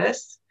talk to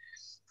us.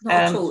 Not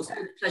at all, it's a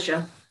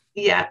pleasure.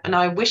 Yeah, and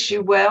I wish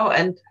you well,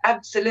 and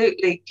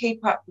absolutely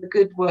keep up the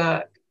good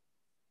work.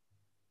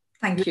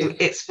 Thank you.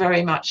 It's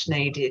very much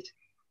needed.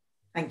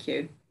 Thank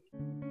you.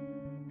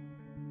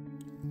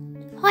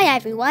 Hi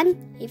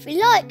everyone, if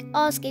you like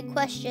asking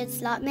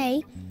questions like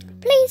me,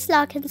 please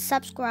like and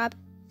subscribe.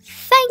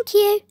 Thank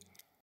you.